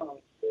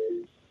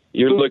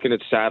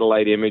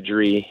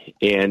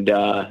 And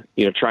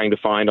trying to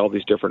find all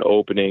these different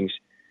openings.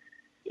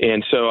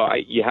 And so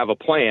you have a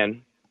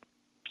plan.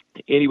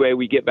 Anyway,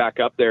 we get back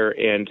up there,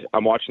 and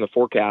I'm watching the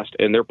forecast,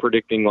 and they're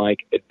predicting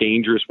like a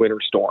dangerous winter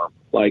storm,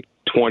 like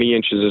 20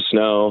 inches of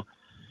snow.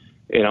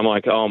 And I'm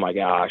like, oh my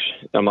gosh.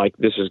 I'm like,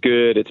 this is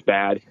good. It's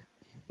bad.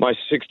 My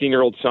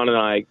 16-year-old son and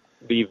I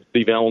leave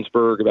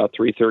Ellensburg about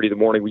 3:30 in the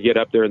morning. We get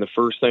up there, and the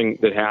first thing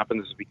that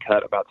happens is we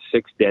cut about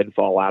 6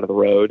 deadfall out of the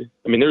road.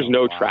 I mean, there's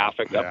no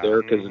traffic up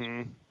there because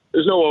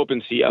there's no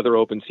other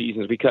open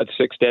seasons. We cut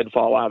 6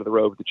 deadfall out of the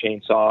road with the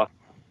chainsaw.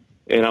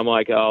 And I'm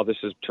like, oh, this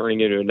is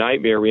turning into a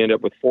nightmare. We end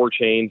up with 4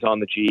 chains on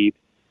the Jeep,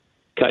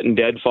 cutting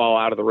deadfall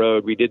out of the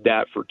road. We did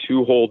that for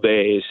 2 whole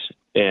days,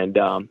 and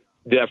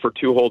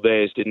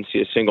didn't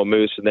see a single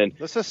moose. And then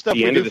this is stuff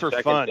we do for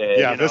fun.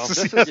 Day, this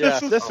is fun.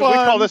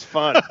 We call this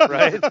fun,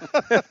 right?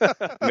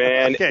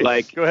 Man, okay,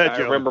 go ahead,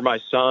 Joe. I remember my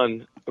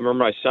son,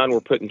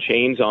 we're putting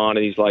chains on,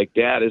 and he's like,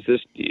 Dad, is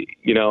this,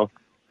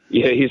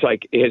 he's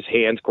like, his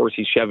hands, of course,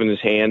 he's shoving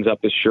his hands up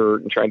his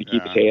shirt and trying to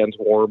keep his hands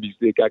warm.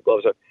 He's got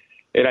gloves up.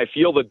 And I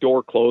feel the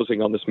door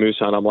closing on this moose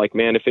hunt. I'm like,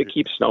 man, if it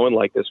keeps snowing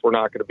like this, we're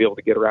not going to be able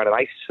to get around it.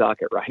 I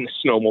suck at riding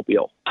a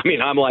snowmobile. I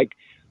mean, I'm like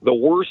the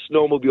worst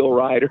snowmobile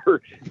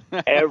rider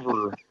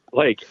ever,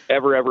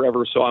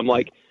 ever. So I'm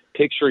like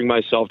picturing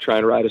myself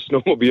trying to ride a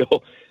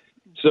snowmobile.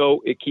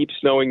 So it keeps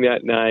snowing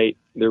that night.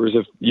 There was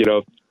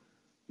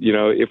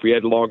if we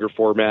had a longer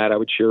format, I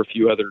would share a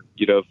few other,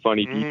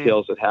 funny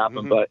details that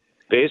happened. But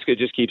basically it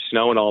just keeps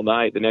snowing all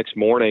night. The next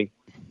morning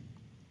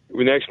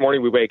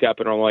we wake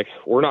up and I'm like,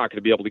 we're not going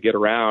to be able to get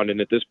around.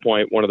 And at this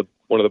point, one of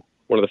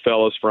the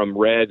fellows from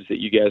Reds that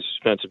you guys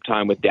spent some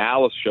time with,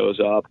 Dallas, shows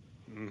up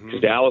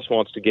because Dallas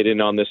wants to get in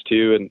on this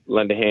too and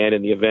lend a hand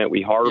in the event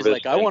we harvest. He's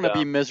like, I want to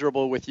be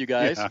miserable with you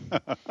guys.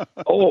 Yeah.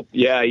 Oh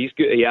yeah, he's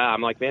good. Yeah,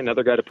 I'm like, man,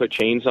 another guy to put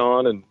chains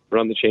on and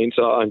run the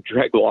chainsaw and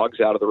drag logs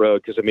out of the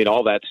road because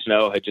all that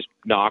snow had just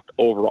knocked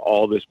over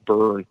all this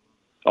burn,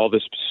 all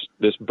this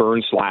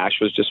burn slash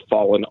was just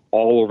falling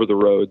all over the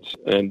roads.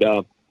 And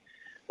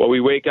well, we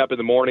wake up in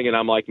the morning and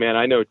I'm like, man,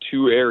 I know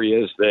 2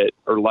 areas that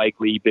are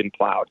likely been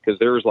plowed because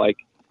there's like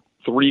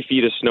 3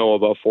 feet of snow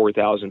above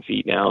 4,000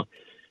 feet now.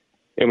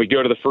 And we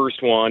go to the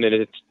first one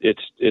and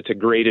it's a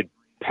graded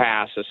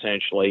pass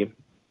essentially,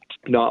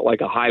 not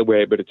like a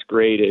highway, but it's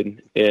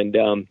graded. And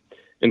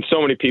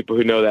so many people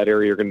who know that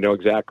area are going to know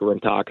exactly what I'm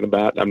talking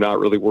about. I'm not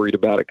really worried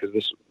about it because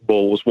this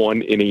bull was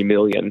 1 in a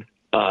million.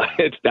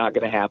 It's not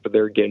going to happen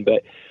there again.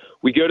 But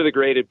we go to the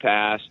graded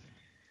pass,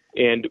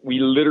 and we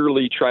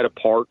literally try to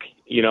park,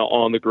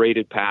 on the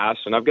graded pass.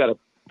 And I've got a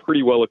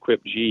pretty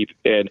well-equipped Jeep,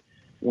 and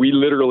we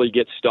literally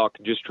get stuck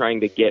just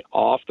trying to get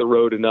off the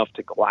road enough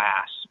to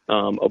glass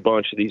a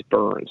bunch of these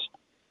burns.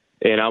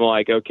 And I'm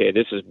like, okay,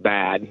 this is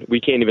bad.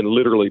 We can't even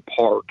literally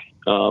park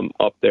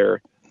up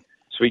there.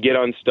 So we get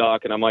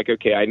unstuck, and I'm like,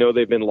 okay, I know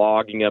they've been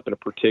logging up in a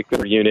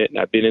particular unit, and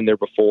I've been in there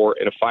before.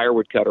 And a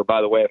firewood cutter,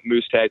 by the way, if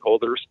Moose Tag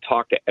holders,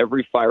 talk to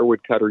every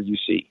firewood cutter you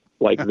see.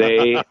 Like,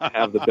 they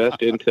have the best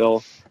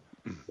intel,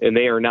 and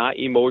they are not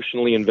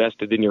emotionally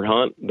invested in your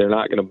hunt. They're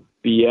not going to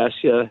BS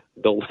you.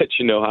 They'll let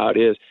you know how it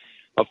is.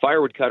 A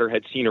firewood cutter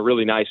had seen a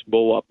really nice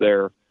bull up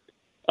there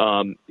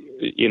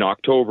in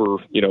October,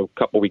 a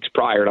couple weeks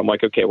prior. And I'm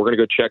like, okay, we're going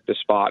to go check this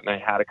spot. And I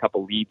had a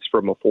couple leads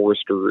from a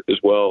forester as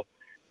well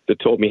that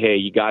told me, hey,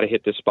 you got to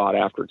hit this spot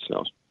after it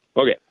snows.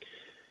 Okay,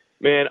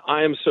 man,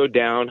 I am so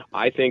down.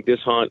 I think this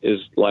hunt is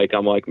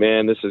I'm like,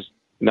 man, this is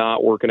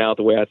not working out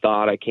the way I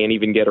thought. I can't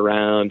even get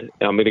around.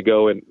 I'm going to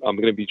go and I'm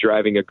going to be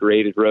driving a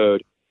graded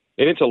road.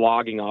 And it's a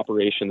logging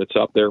operation that's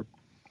up there.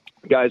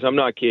 Guys, I'm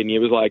not kidding you.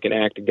 It was like an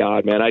act of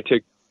God, man. I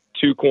took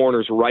 2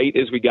 corners right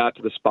as we got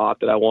to the spot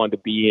that I wanted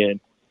to be in,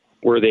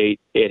 where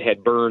it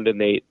had burned and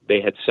they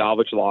had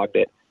salvage logged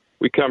it.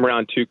 We come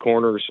around 2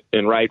 corners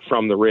and right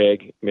from the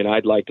rig. I mean,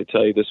 I'd like to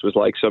tell you this was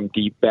like some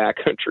deep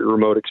backcountry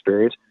remote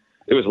experience.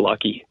 It was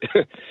lucky.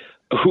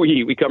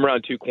 We come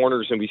around 2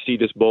 corners and we see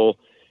this bull,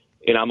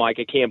 and I'm like,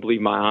 I can't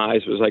believe my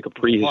eyes. It was like a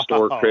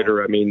prehistoric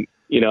critter. I mean,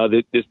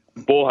 this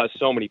bull has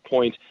so many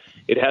points.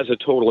 It has a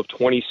total of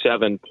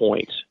 27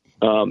 points,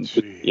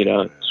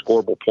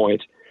 scoreable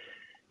points.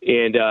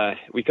 And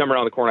we come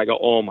around the corner. I go,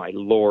 oh, my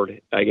Lord.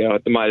 I go,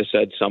 I might have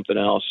said something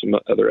else, some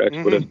other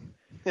expletive.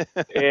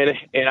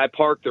 and I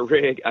park the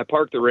rig.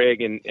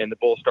 And the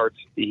bull starts,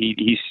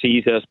 he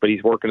sees us, but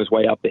he's working his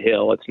way up the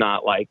hill. It's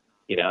not like,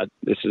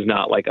 this is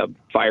not like a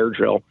fire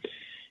drill.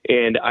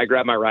 And I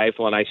grab my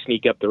rifle and I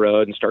sneak up the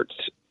road and start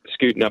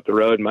scooting up the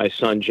road. And my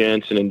son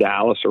Jensen and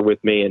Dallas are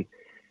with me.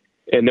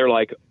 And they were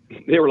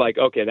like,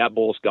 okay, that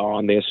bull's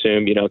gone. They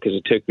assumed, because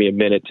it took me a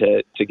minute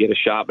to get a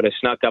shot, but I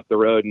snuck up the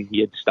road and he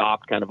had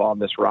stopped kind of on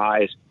this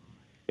rise.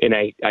 And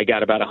I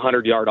got about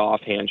 100-yard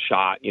offhand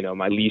shot.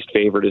 My least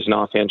favorite is an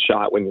offhand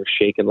shot when you're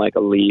shaking like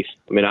a leaf.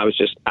 I mean, I was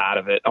just out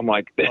of it. I'm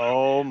like,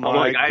 oh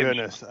my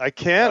goodness. I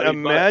can't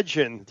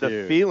imagine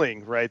the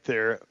feeling right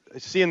there.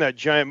 Seeing that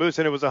giant moose,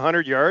 and it was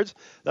 100 yards.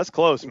 That's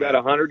close, man.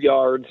 About 100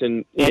 yards.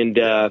 And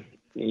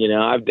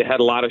I've had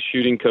a lot of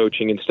shooting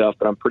coaching and stuff,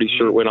 but I'm pretty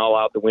sure it went all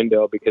out the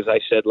window because I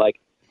said,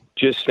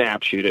 just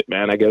snap shoot it,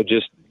 man. I go,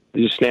 just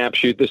snap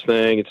shoot this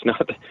thing. It's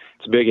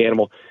a big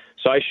animal.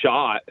 So I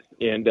shot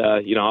and,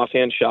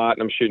 offhand shot,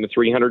 and I'm shooting a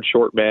 300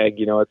 short mag.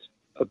 It's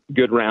a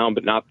good round,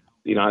 but not,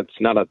 it's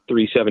not a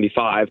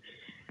 375.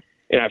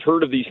 And I've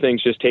heard of these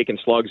things just taking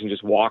slugs and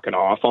just walking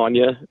off on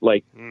you.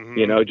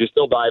 Just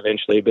they'll die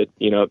eventually, but,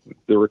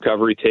 the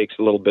recovery takes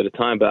a little bit of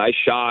time. But I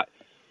shot,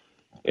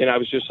 and I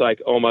was just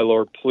like, oh, my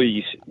Lord,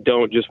 please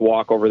don't just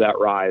walk over that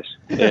rise.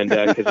 And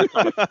because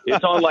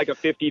it's on like a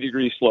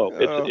 50-degree slope.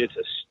 It's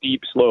a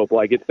steep slope.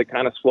 Like, it's the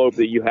kind of slope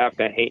that you have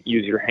to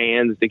use your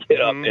hands to get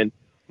up. And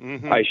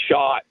I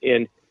shot,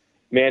 and,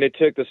 man, it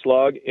took the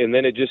slug, and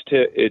then it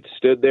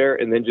stood there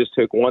and then just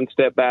took 1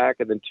 step back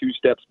and then 2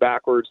 steps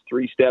backwards,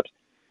 3 steps,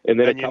 and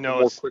then a couple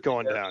more quick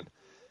going steps. Down.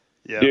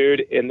 Yeah.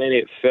 Dude, and then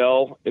it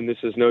fell, and this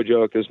is no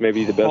joke. This may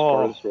be the best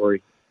part of the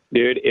story.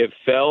 Dude, it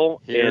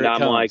fell, and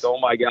I'm like, oh,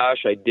 my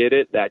gosh, I did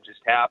it. That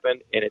just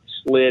happened, and it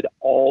slid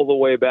all the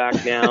way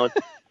back down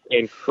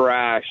and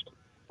crashed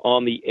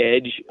on the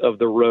edge of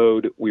the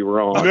road we were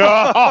on.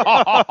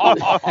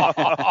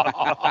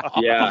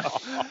 Yeah.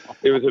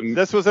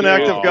 This was an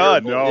act of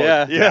God. No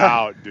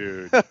doubt,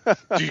 dude.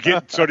 Did you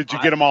get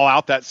them all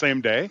out that same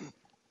day?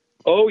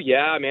 Oh,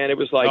 yeah, man. It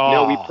was like,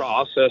 we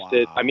processed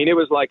it. I mean, it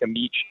was like a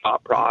meat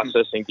shop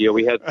processing deal.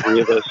 We had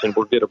 3 of us, and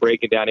we're good at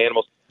breaking down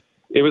animals.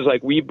 It was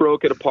like we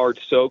broke it apart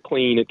so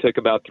clean, it took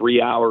about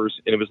 3 hours,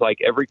 and it was like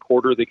every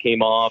quarter that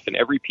came off and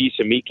every piece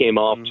of meat came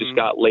off just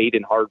got laid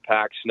in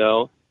hard-packed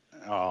snow.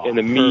 Oh, and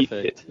the meat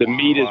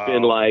has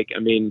been like, I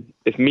mean,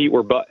 if meat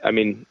were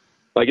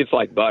it's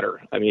like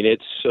butter. I mean,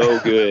 it's so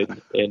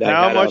good. And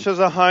how much does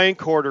a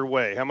hindquarter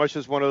weigh? How much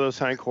does one of those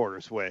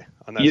hindquarters weigh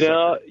on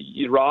that?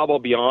 Rob, I'll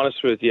be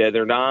honest with you,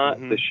 they're not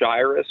the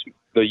Shiras.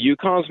 The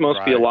Yukons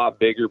must be a lot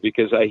bigger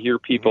because I hear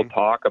people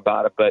talk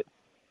about it, but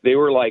they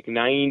were like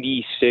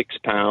 96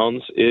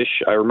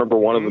 pounds-ish. I remember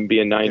one of them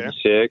being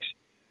 96.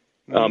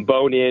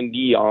 Bone in,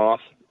 knee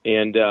off.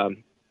 And, so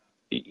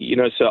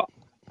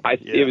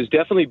it was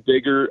definitely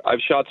bigger. I've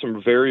shot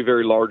some very,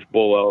 very large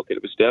bull elk.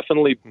 It was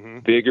definitely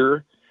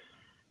bigger,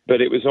 but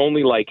it was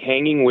only like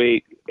hanging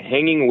weight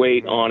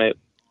on it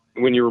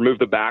when you remove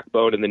the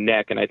backbone and the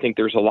neck. And I think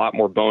there's a lot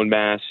more bone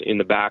mass in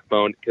the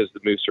backbone because the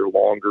moose are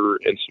longer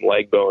and some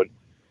leg bone.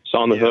 So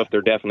on the hoof,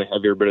 they're definitely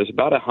heavier, but it's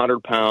about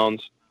 100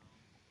 pounds.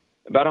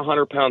 About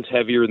 100 pounds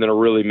heavier than a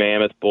really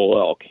mammoth bull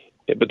elk.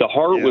 But the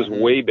heart was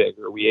way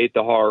bigger. We ate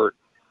the heart.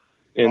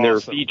 and there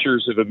are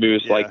features of a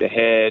moose like the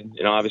head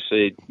and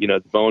obviously,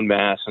 the bone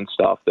mass and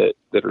stuff that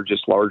are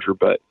just larger,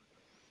 but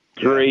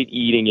great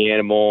eating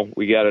animal.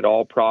 We got it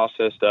all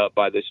processed up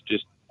by this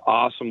just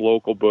awesome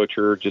local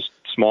butcher, just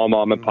small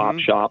mom and pop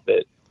shop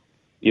that,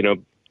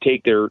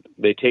 take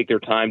their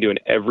time doing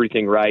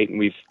everything right. And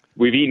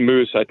we've eaten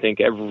moose, I think,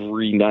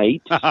 every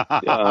night.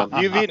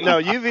 You've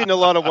eaten a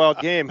lot of wild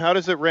game. How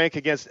does it rank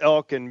against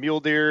elk and mule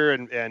deer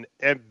and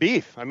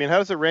beef? I mean, how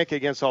does it rank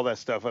against all that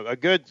stuff? A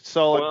good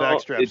solid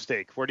backstrap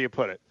steak. Where do you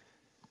put it?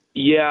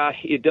 Yeah,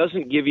 it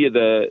doesn't give you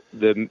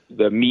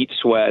the meat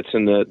sweats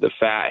and the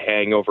fat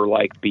hangover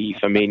like beef.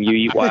 I mean, you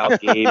eat wild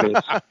game, and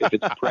if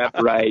it's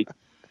prepped right.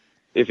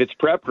 If it's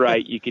prepped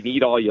right, you can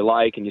eat all you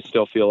like and you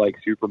still feel like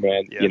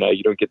Superman. You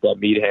don't get that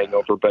meat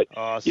hangover. But,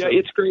 awesome.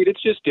 It's great.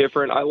 It's just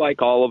different. I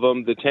like all of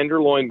them. The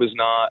tenderloin was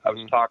not. I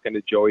was talking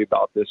to Joey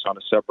about this on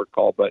a separate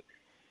call, but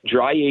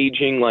dry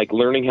aging, like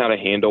learning how to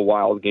handle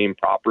wild game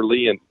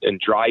properly and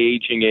dry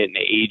aging it and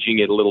aging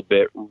it a little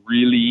bit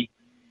really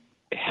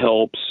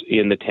helps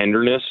in the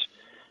tenderness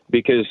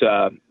because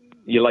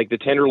like the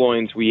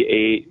tenderloins we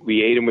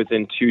ate them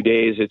within 2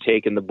 days of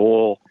taking the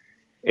bull,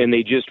 and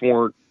they just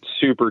weren't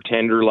super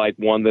tender like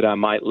one that I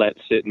might let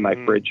sit in my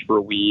fridge for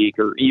a week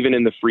or even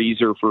in the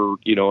freezer for,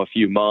 a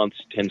few months.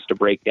 Tends to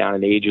break down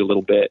and age a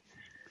little bit.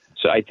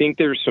 So I think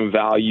there's some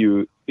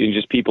value in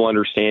just people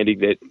understanding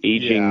that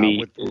aging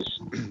meat is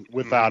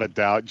without a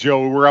doubt.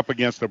 Joe, we're up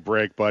against a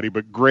break, buddy,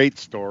 but great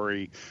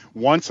story.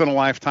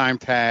 Once-in-a-lifetime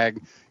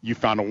tag. You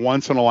found a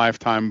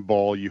once-in-a-lifetime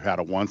bull. You had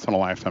a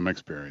once-in-a-lifetime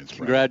experience.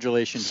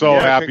 Congratulations. So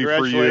happy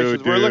for you,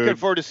 dude. We're looking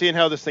forward to seeing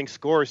how this thing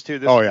scores, too.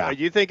 Do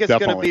you think it's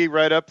going to be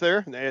right up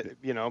there? It's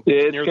going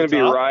to be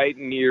right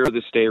near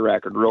the state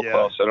record, real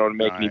close. I don't want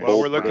to make any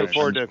bold We're looking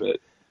forward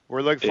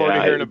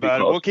to hearing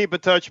about it. We'll keep in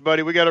touch,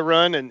 buddy. We got to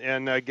run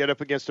and get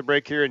up against the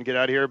break here and get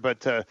out of here.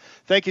 But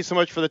thank you so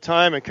much for the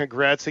time, and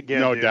congrats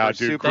again. No doubt,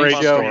 dude. Great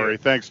story.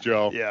 Thanks,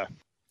 Joe. Yeah.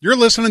 You're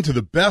listening to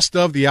the best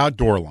of the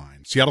outdoor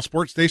line. Seattle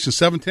Sports Station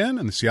 710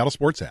 and the Seattle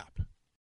Sports app.